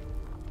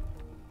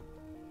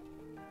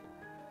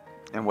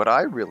 And what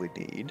I really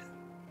need...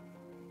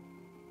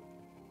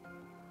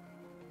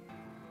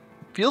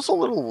 Feels a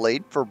little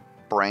late for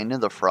Brandon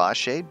the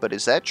Frostshade, but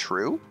is that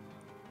true?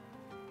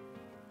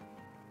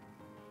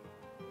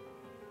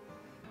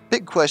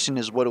 Big question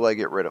is, what do I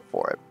get rid of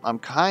for it? I'm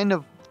kind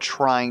of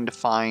trying to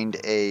find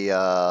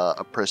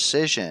a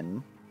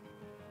precision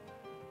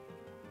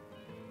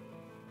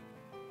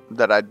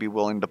that I'd be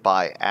willing to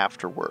buy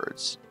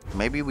afterwards.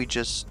 Maybe we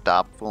just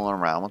stop fooling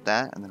around with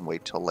that and then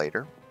wait till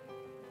later.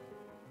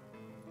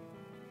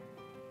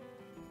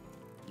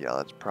 Yeah,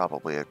 that's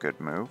probably a good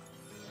move.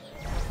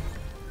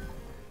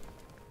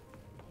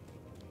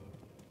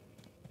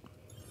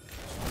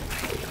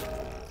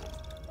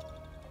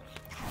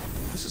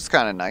 This is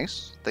kind of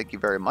nice. Thank you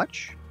very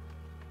much.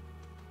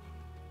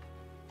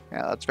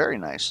 Yeah, that's very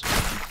nice.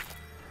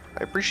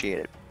 I appreciate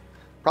it.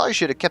 Probably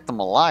should have kept them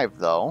alive,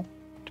 though,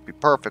 to be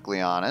perfectly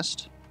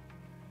honest.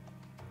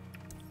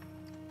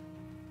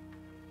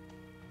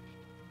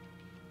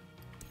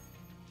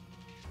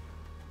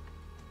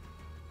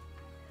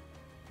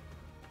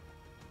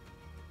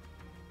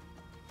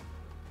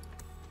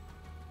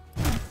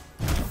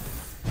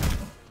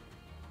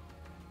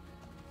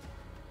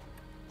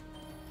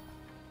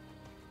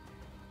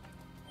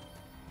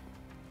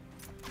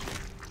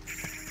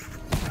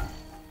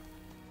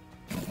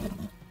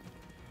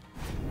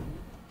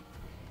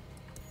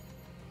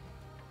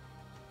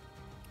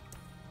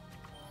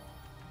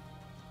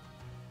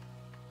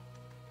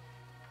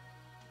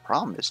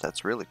 Problem is,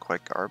 that's really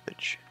quite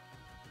garbage.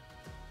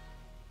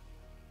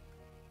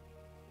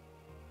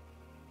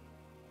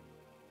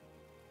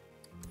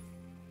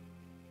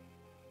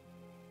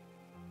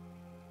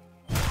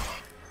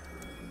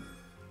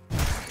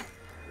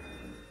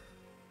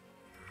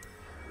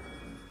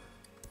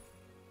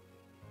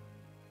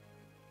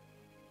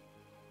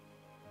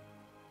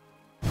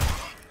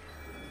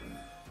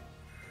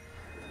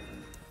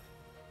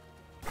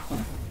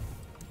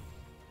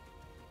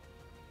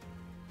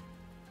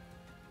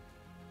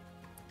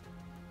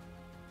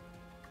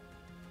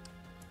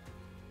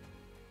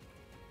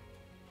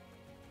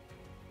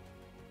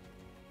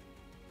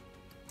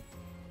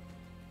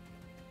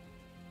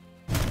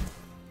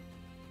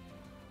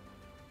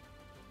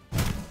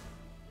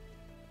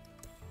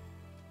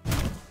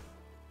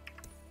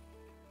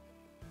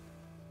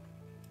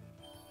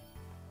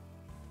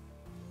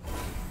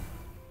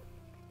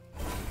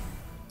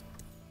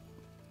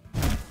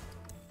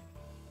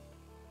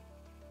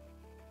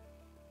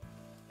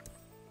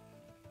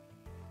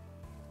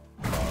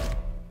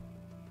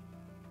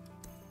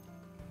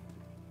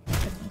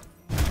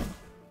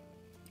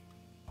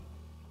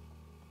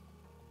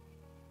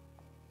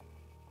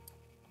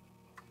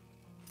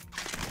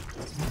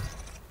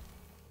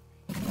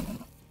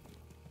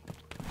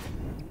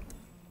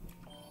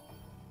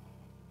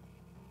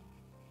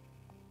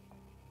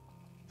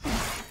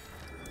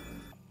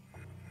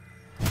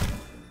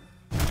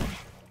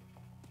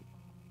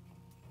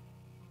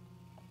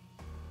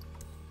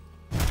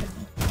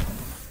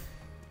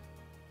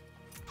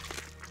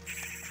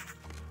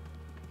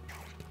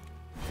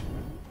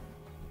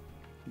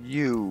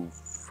 You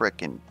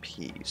frickin'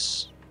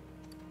 piece.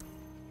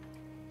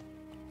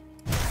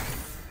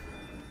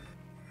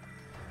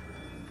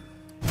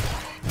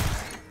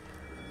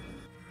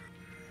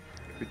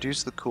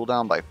 Reduce the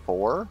cooldown by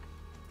 4?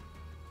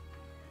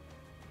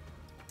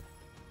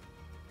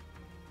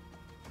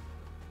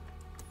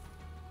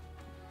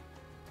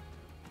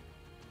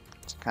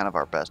 It's kind of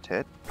our best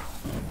hit.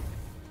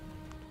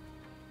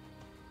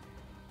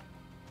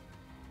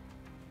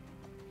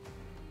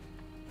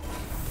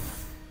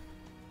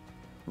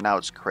 Now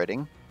it's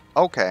critting.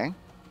 Okay.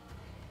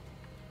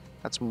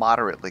 That's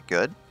moderately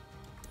good.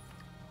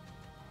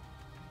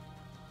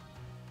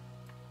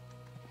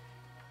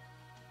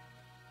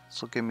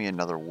 This will give me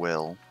another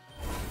will.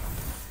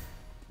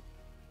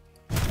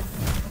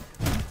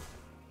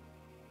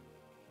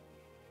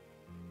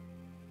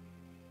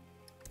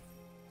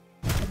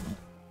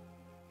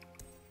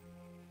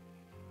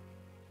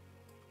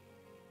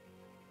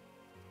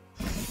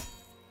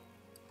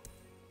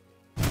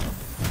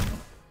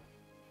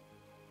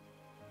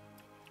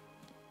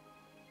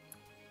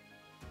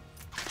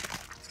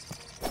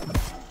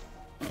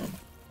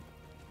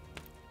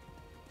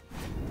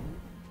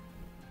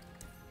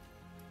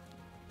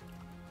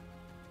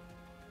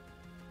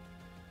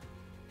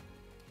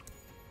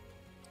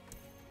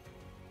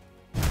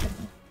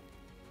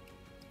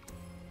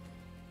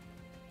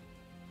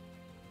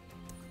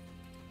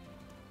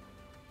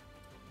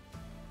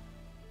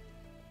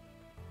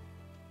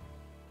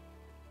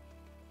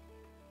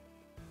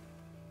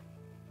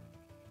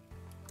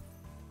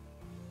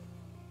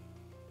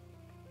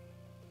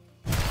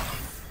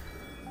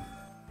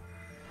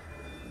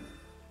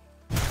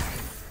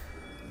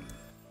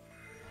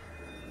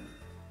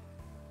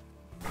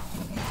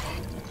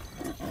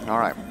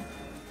 Alright.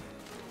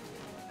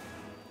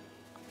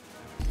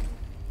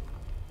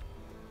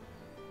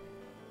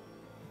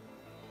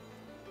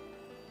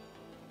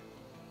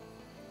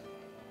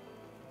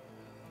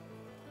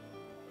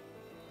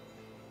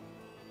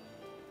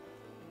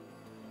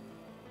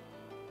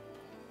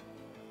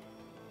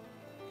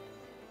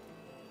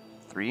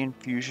 Three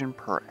infusion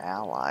per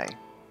ally. What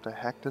the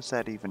heck does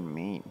that even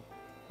mean?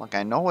 Like,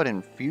 I know what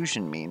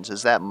infusion means.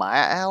 Is that my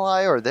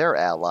ally or their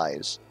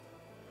allies?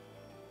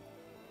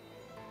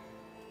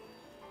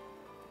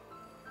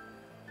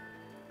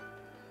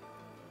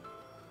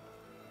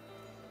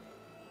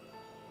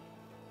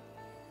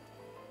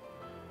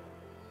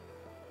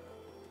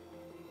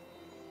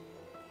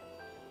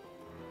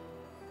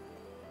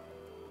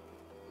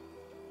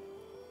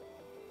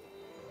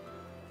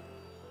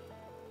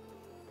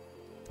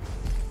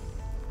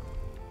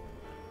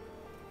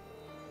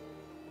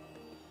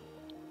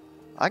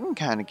 I can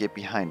kind of get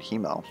behind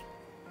Hemo.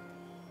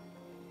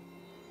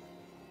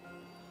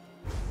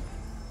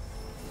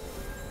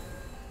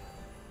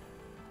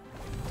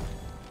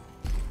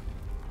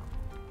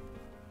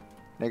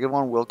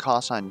 -1 will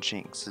cost on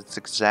Jinx. It's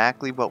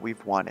exactly what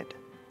we've wanted.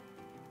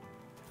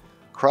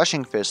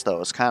 Crushing Fist, though,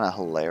 is kind of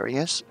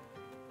hilarious.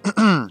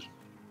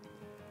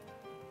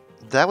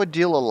 That would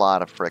deal a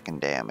lot of frickin'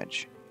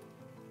 damage.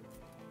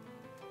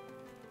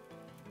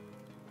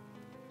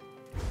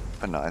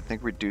 But no, I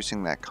think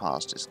reducing that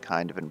cost is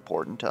kind of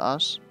important to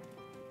us.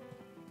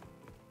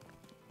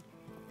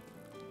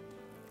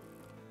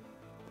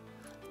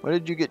 What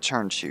did you get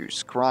turned to?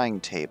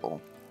 Scrying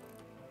table.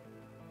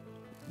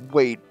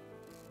 Wait,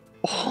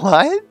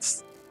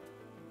 what?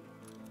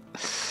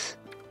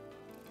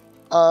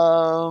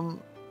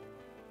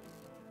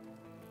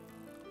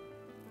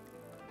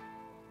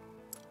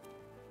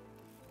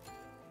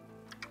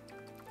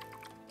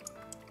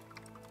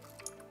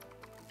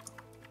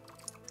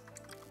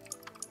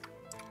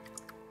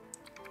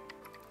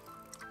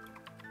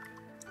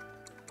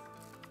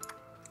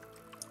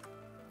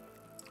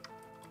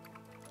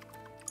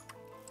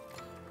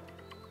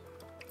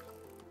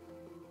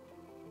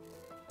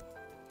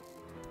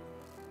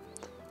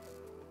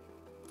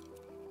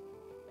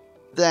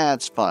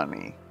 That's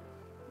funny.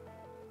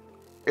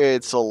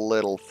 It's a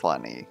little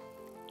funny.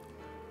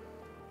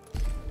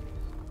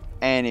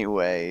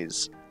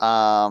 Anyways,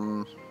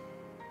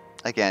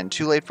 again,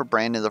 too late for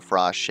Brandon the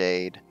Frost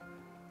Shade.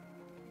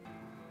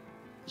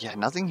 Yeah,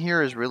 nothing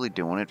here is really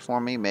doing it for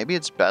me. Maybe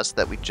it's best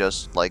that we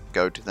just, like,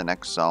 go to the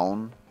next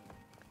zone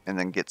and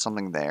then get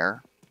something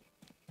there.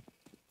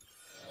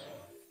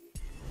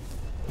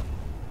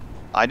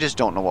 I just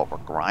don't know what we're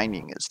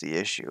grinding is the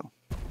issue.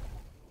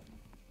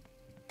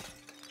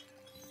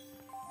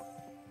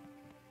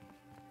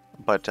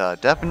 But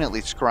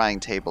definitely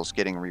scrying tables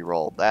getting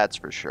rerolled, that's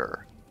for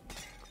sure.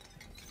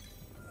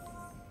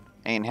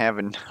 Ain't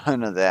having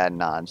none of that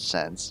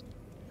nonsense.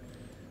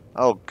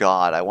 Oh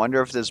god, I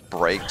wonder if this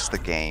breaks the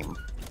game.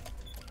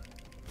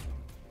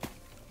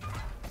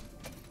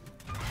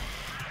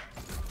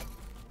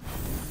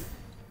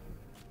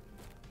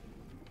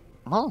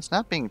 Well, it's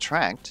not being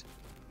tracked.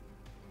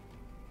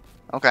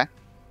 Okay.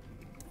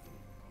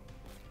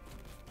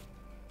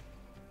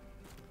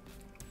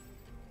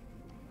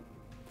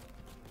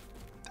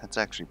 That's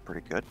actually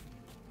pretty good.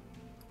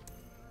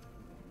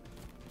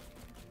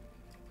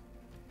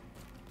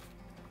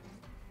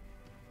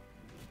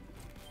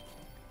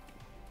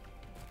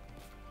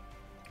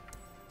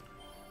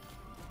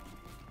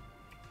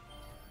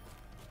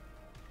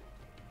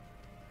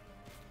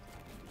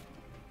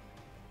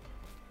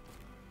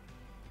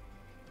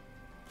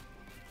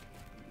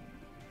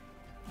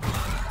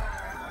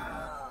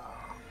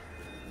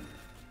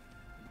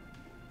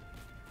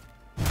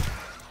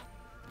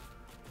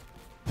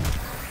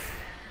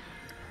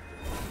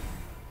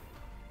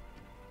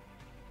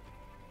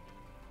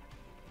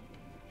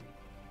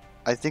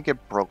 I think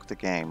it broke the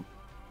game.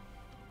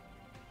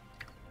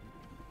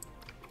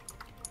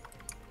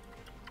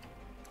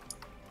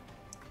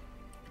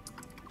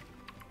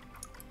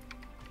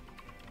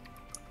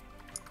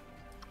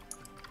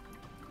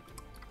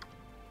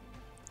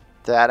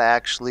 That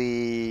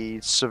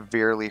actually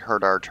severely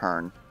hurt our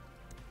turn.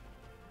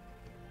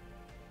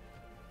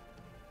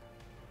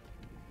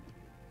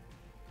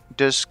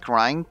 Does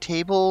Grind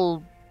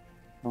Table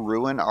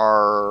ruin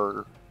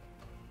our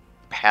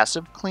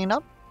passive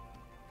cleanup?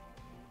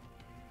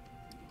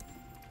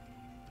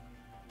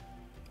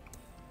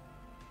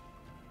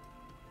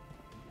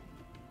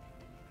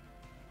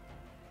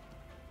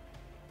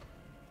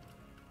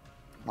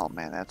 Oh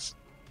man,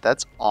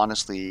 that's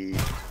honestly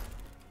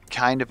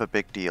kind of a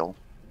big deal.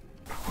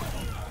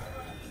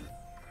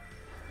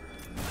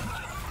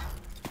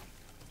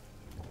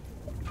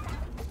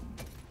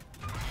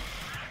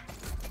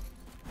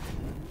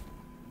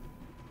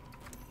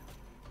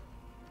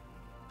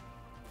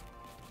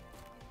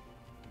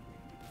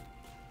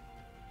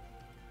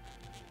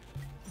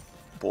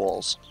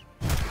 Balls.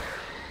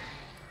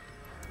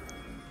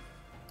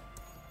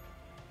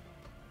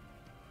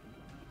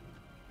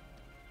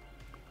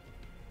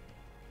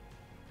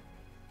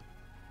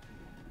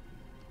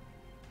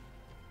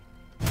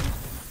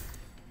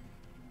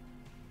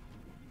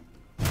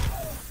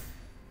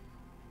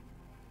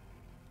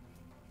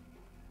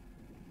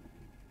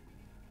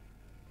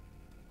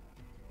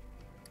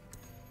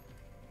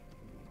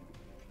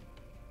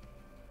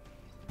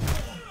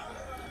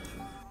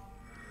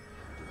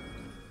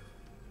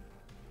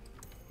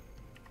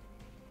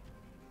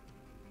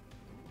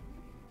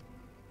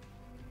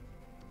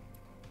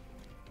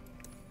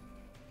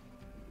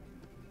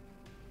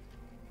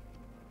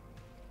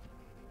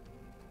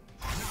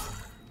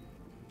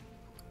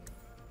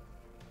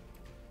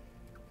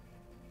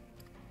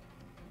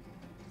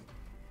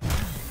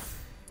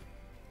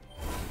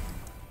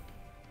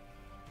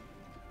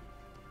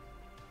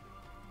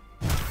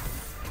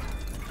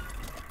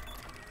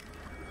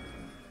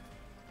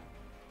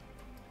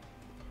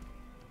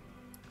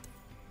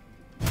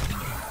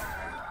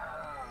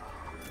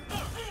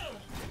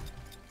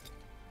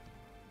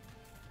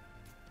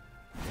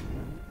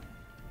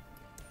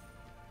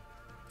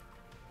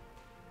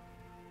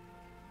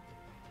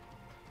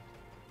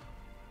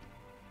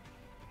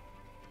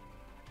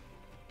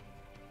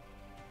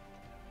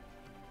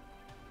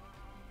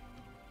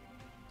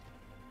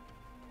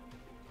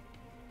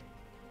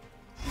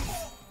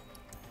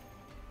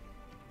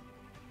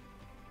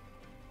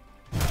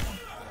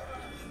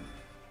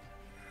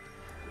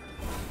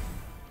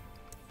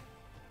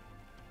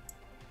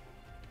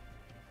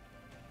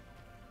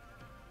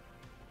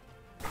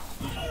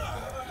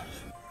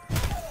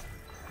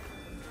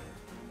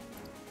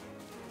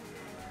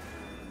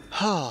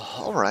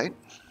 All right.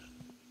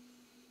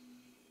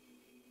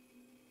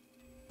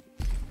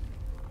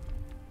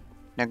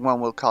 Next one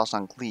will cost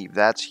on cleave.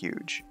 That's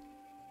huge.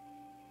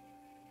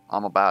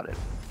 I'm about it.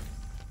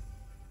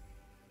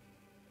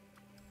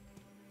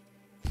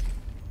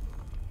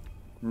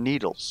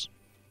 Needles.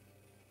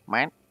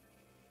 Man.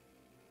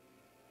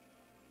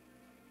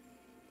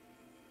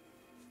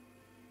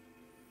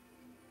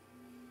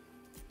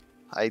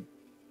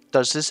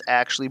 Does this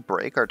actually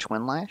break our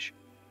Twin Lash?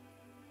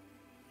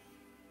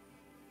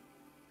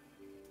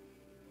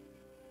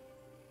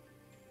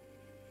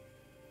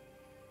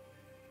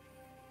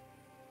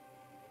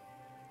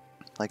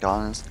 Like,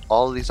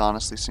 all of these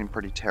honestly seem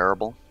pretty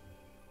terrible.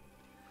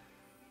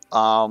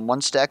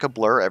 One stack of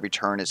Blur every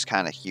turn is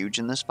kind of huge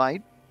in this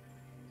fight.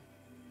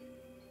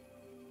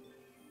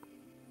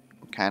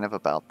 Kind of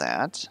about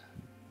that.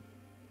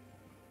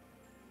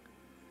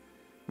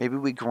 Maybe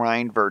we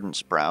grind Verdant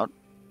Sprout.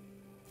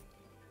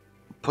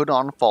 Put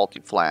on Faulty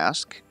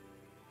Flask.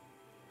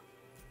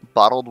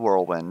 Bottled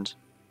Whirlwind.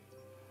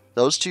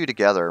 Those two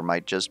together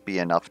might just be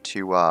enough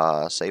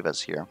to save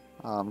us here.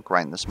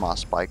 Grind this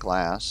Moss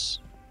Spyglass.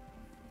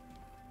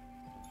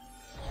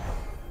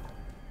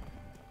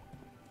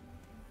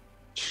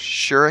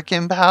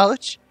 Shuriken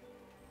Pouch?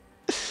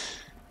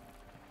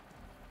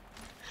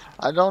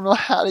 I don't know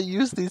how to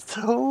use these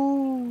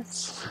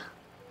tools.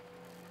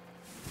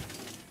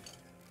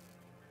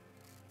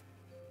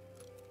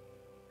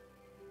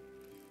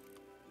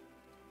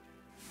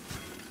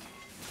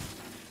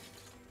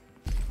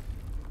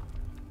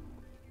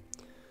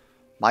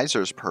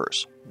 Miser's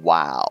Purse.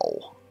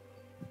 Wow.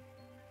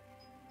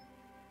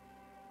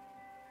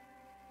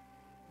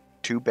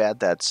 Too bad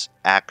that's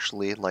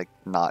actually, like,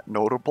 not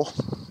notable.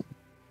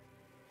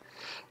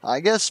 I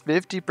guess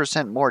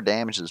 50% more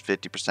damage is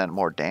 50%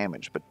 more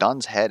damage, but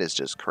Dun's head is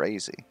just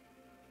crazy.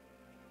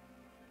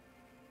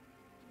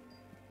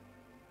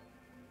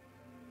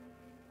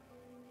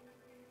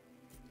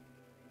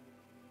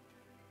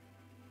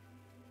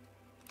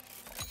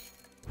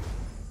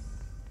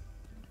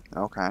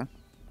 Okay.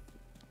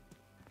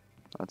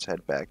 Let's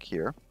head back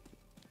here.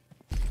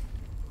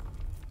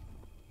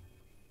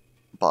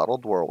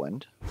 Bottled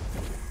Whirlwind.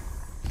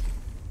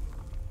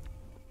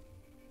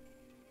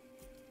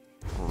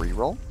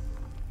 Reroll.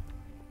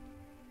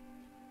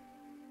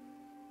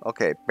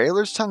 Okay,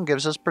 Baylor's Tongue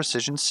gives us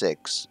Precision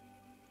 6.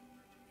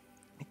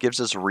 It gives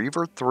us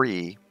Reaver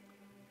 3.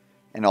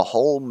 And a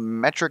whole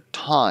metric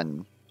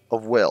ton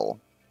of will.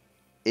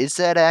 Is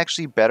that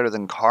actually better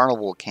than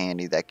Carnival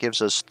Candy that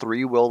gives us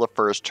 3 will the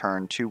first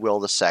turn, 2 will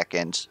the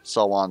second,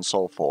 so on and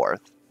so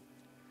forth?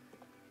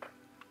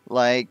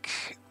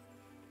 Like,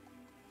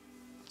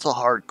 it's a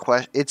hard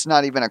question. It's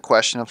not even a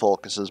question of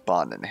Volcus's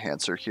Bond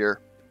Enhancer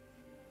here.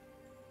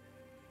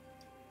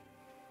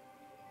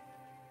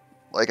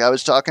 Like I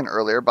was talking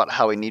earlier about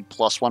how we need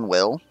 +1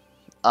 will.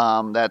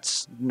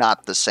 That's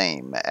not the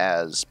same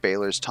as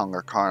Baylor's Tongue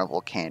or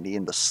Carnival Candy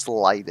in the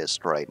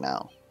slightest right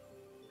now.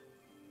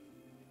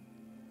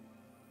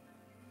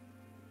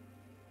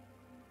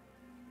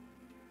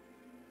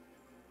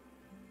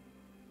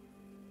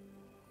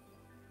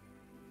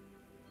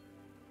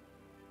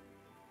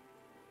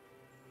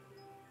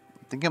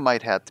 I think it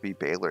might have to be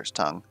Baylor's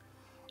Tongue.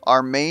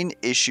 Our main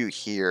issue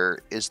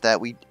here is that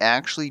we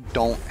actually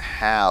don't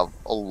have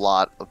a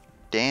lot of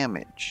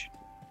damage.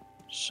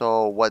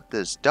 So what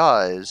this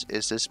does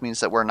is this means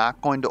that we're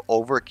not going to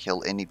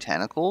overkill any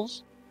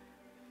tentacles,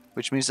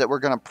 which means that we're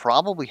going to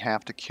probably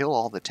have to kill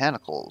all the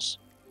tentacles,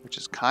 which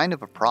is kind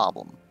of a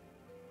problem.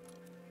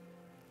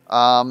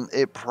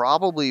 It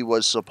probably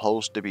was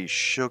supposed to be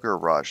Sugar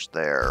Rush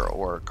there,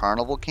 or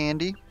Carnival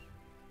Candy.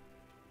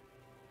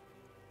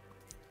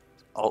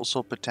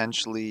 Also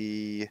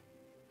potentially...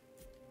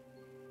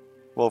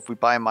 Well, if we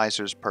buy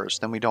Miser's Purse,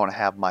 then we don't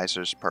have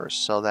Miser's Purse,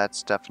 so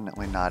that's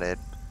definitely not it.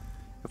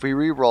 If we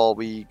re-roll,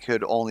 we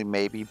could only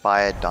maybe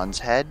buy a Dun's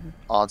Head.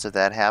 Odds of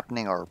that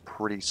happening are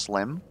pretty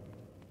slim.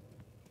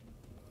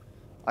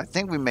 I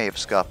think we may have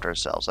scuffed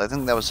ourselves. I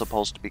think that was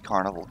supposed to be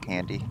Carnival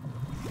Candy.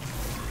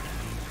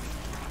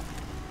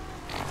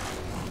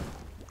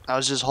 I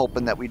was just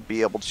hoping that we'd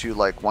be able to,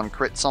 like, one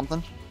crit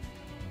something.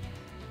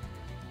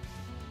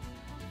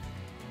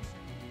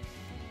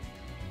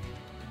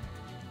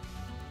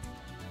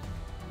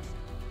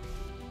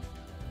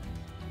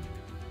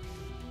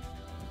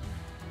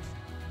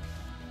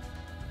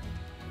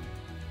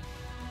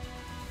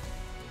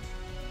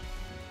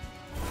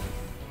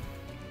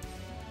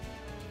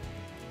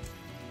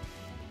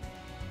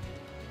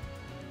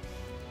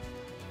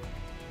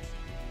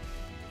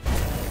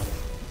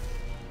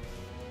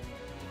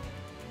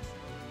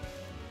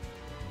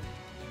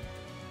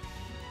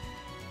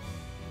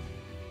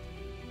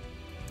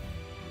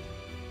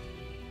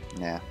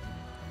 Yeah.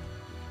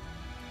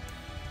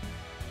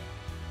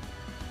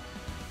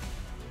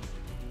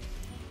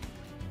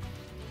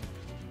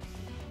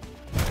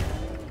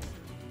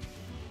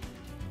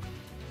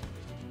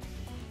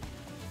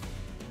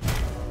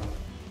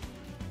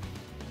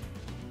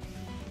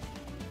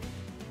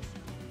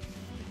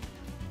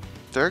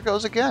 There it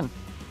goes again.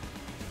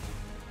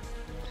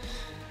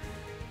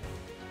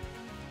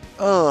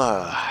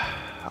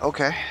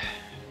 Okay.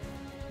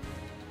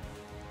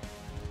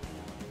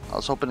 I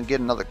was hoping to get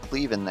another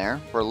cleave in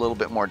there for a little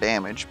bit more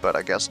damage, but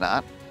I guess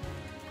not.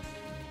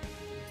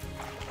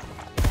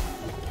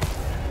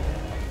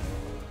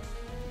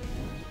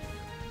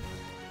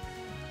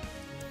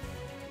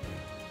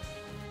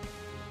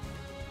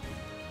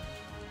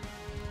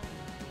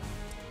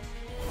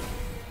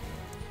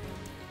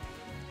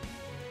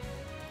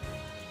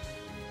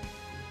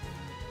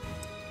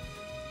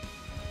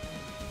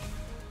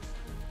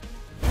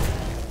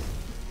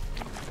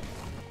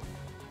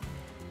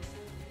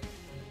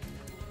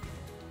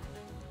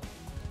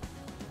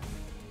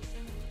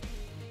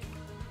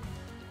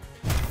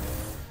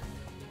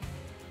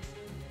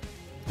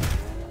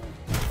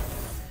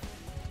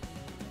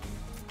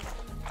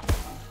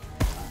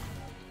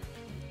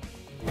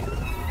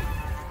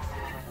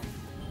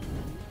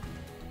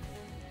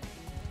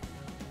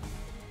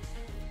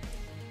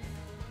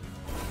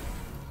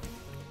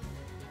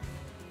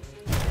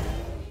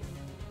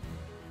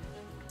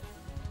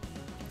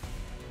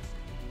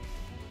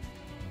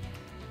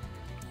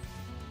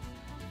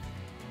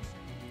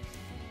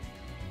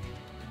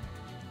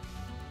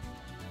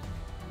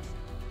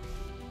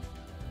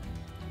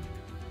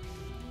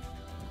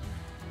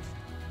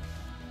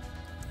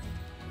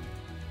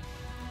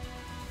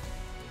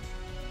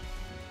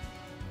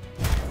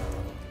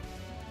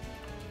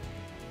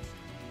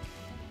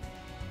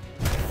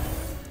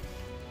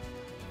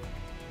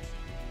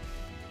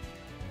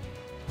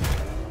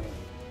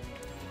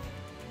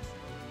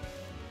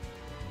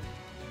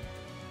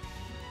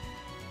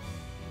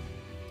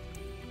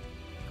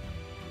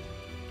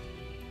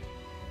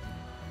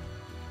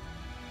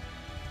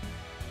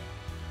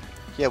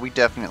 Yeah, we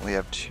definitely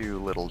have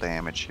too little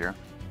damage here.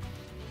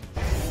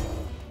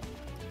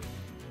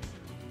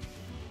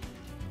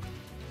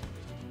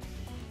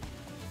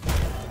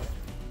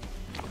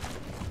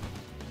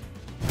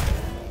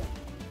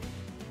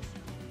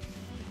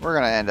 We're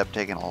going to end up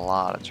taking a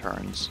lot of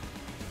turns.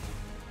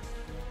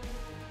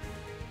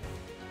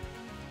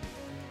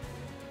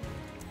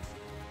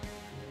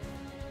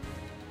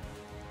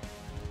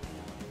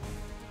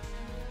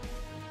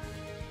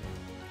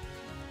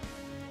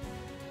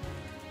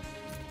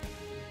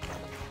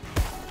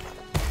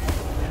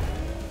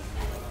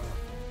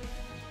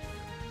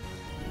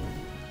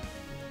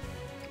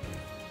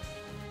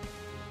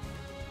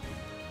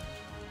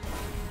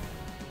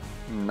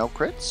 no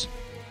crits.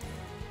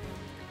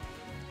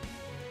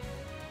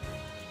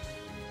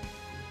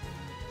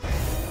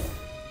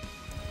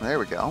 There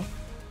we go.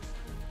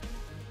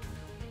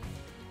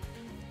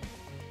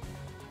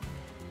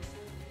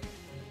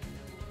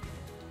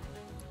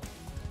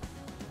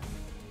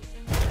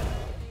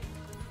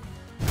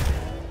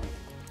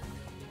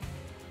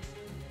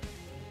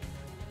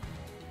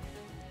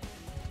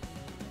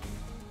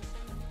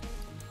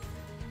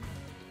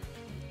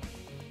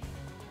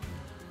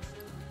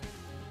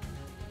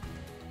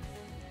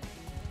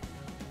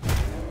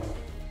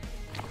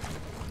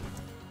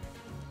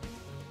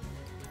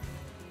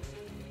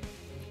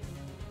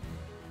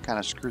 Kind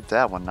of screwed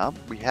that one up.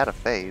 We had a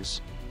phase.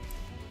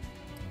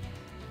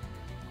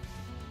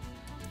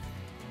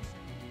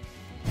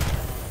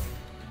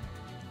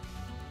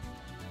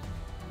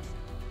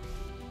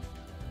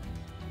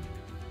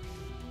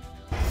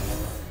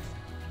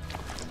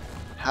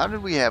 How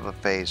did we have a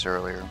phase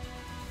earlier?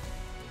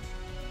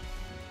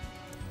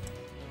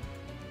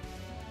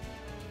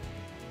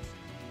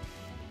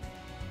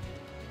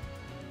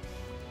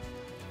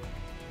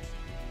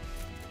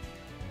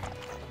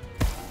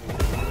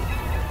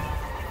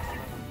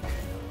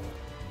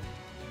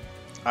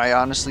 I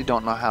honestly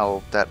don't know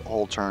how that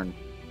whole turn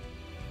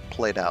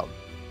played out.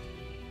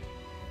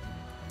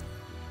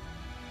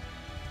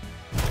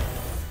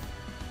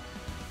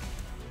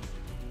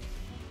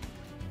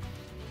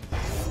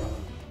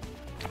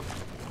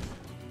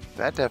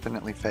 That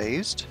definitely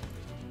phased.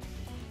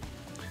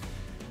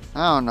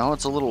 I don't know,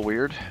 it's a little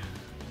weird.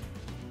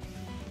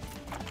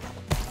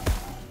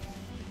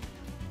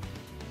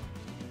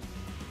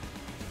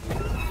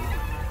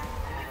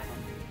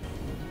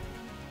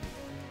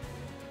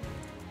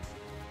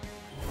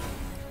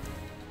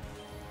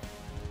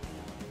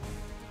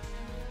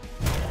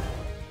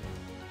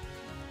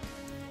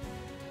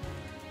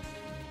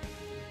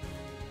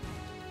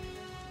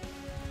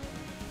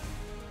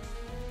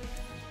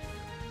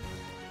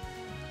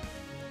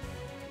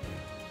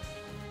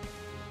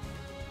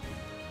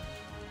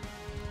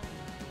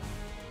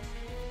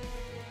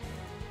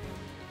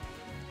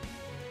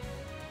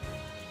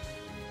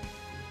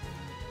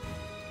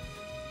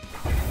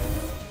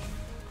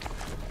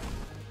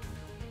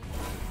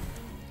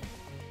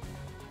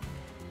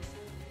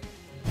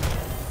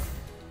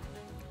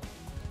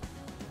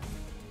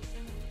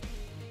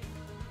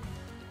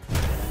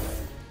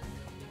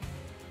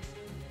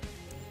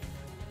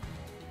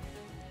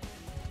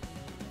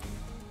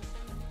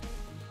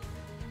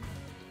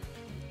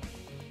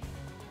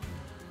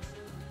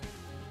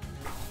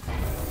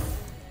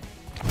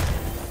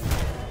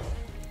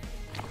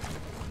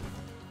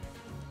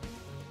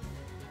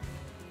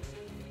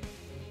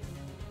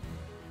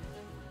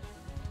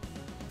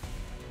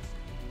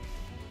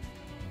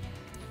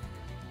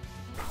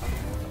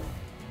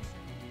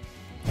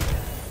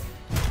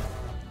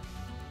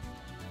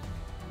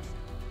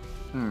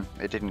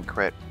 It didn't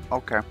crit.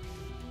 Okay.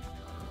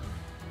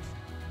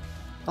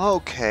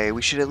 Okay,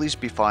 we should at least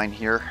be fine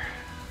here.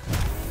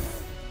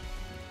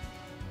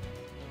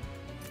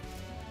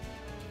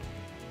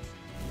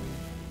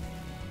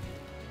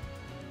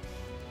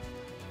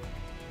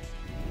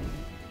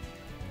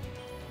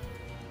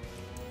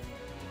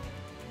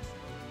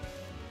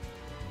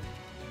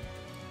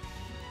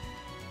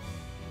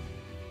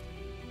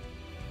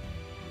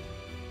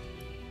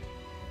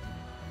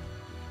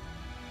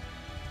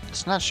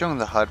 It's not showing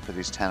the HUD for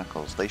these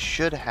tentacles. They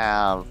should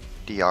have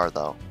DR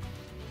though.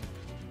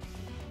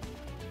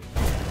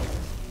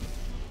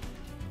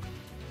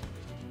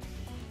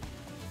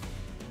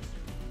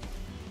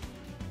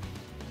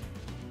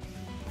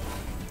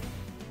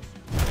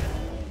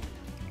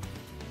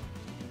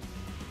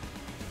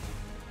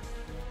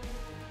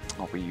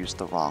 Oh, we used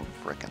the wrong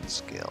frickin'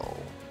 skill.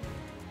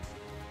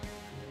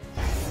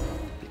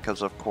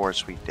 Because of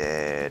course we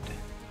did.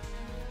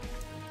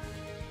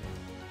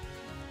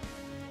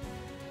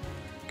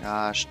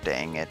 Gosh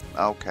dang it.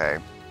 Okay.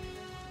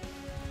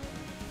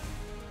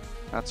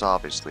 That's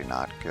obviously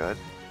not good.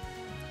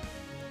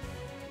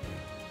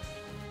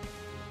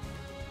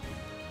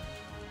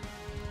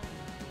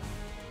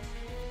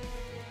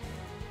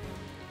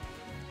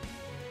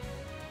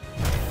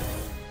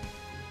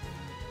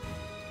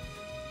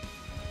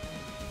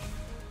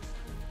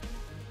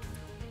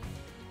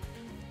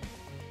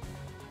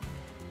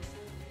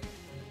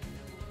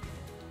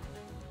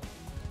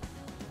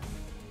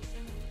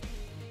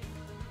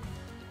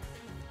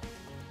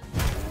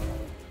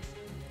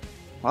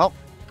 Well,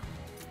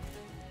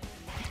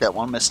 that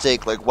one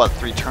mistake, like what,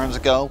 3 turns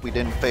ago? We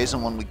didn't phase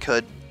him when we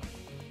could,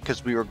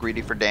 because we were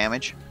greedy for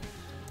damage.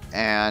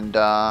 And,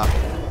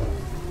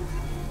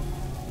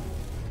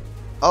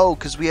 oh,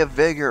 because we have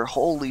Vigor.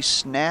 Holy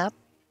snap.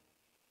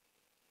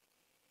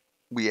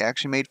 We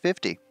actually made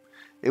 50.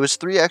 It was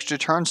 3 extra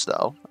turns,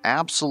 though.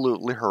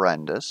 Absolutely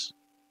horrendous.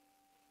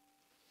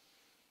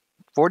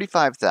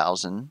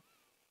 45,000.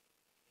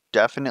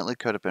 Definitely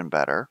could have been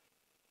better.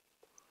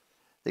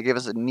 They gave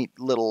us a neat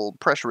little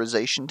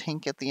pressurization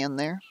tank at the end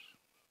there.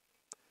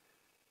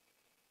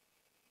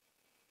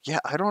 Yeah,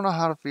 I don't know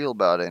how to feel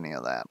about any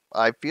of that.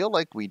 I feel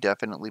like we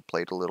definitely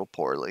played a little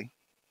poorly.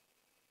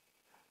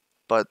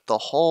 But the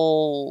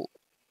whole...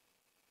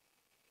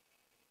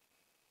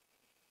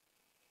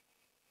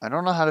 I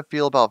don't know how to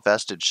feel about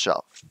Vestige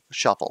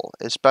Shuffle,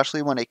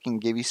 especially when it can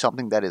give you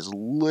something that is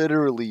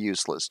literally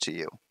useless to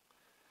you.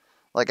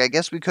 Like, I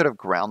guess we could have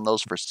ground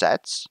those for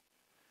sets,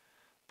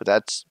 but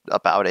that's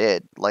about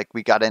it. Like,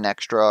 we got an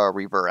extra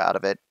Reaver out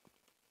of it.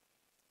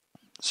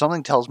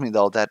 Something tells me,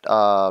 though, that,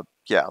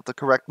 yeah, the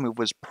correct move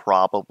was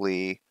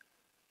probably...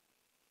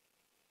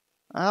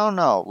 I don't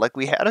know. Like,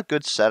 we had a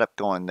good setup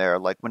going there.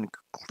 Like, when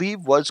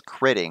Cleave was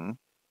critting,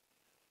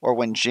 or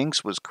when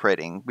Jinx was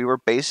critting, we were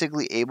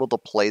basically able to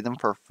play them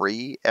for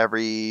free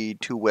every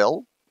 2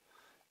 will,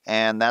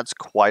 and that's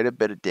quite a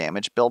bit of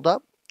damage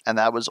buildup, and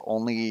that was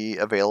only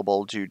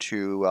available due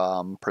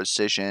to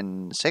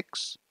Precision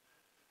 6.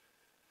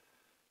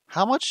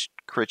 How much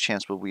crit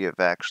chance would we have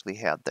actually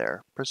had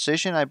there?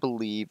 Precision, I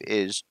believe,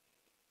 is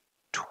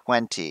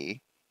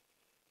 20,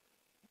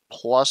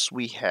 plus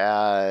we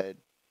had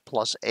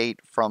 +8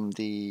 from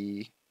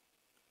the...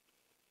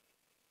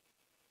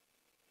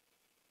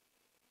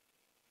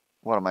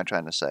 What am I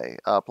trying to say?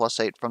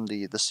 +8 from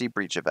the Sea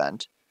Breach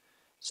event.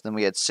 So then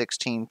we had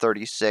 16,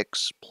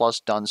 36, plus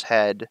Dun's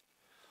Head.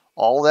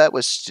 All that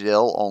was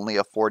still only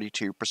a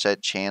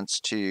 42% chance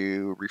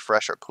to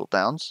refresh our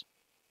cooldowns.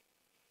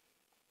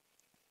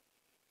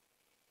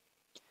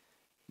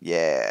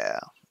 Yeah.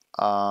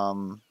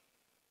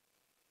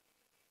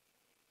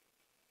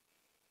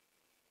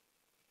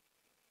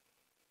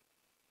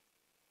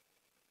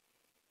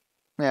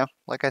 Yeah,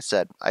 like I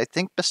said, I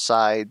think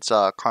besides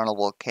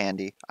Carnival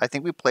Candy, I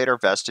think we played our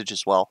Vestige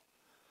as well.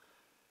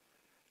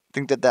 I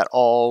think that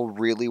all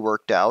really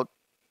worked out.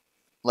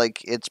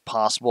 Like, it's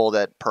possible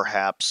that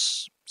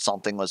perhaps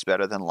something was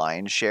better than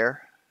Lion's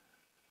Share.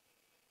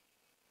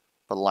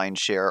 But Lion's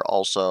Share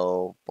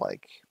also,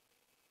 like,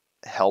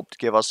 helped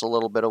give us a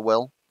little bit of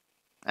will.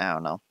 I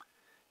don't know.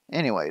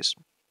 Anyways,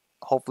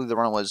 hopefully the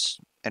run was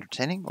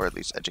entertaining, or at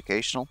least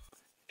educational.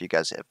 If you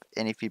guys have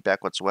any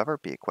feedback whatsoever,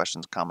 be it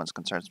questions, comments,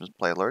 concerns,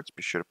 misplay alerts,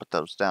 be sure to put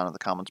those down in the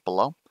comments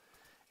below.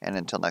 And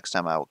until next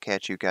time, I will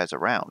catch you guys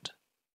around.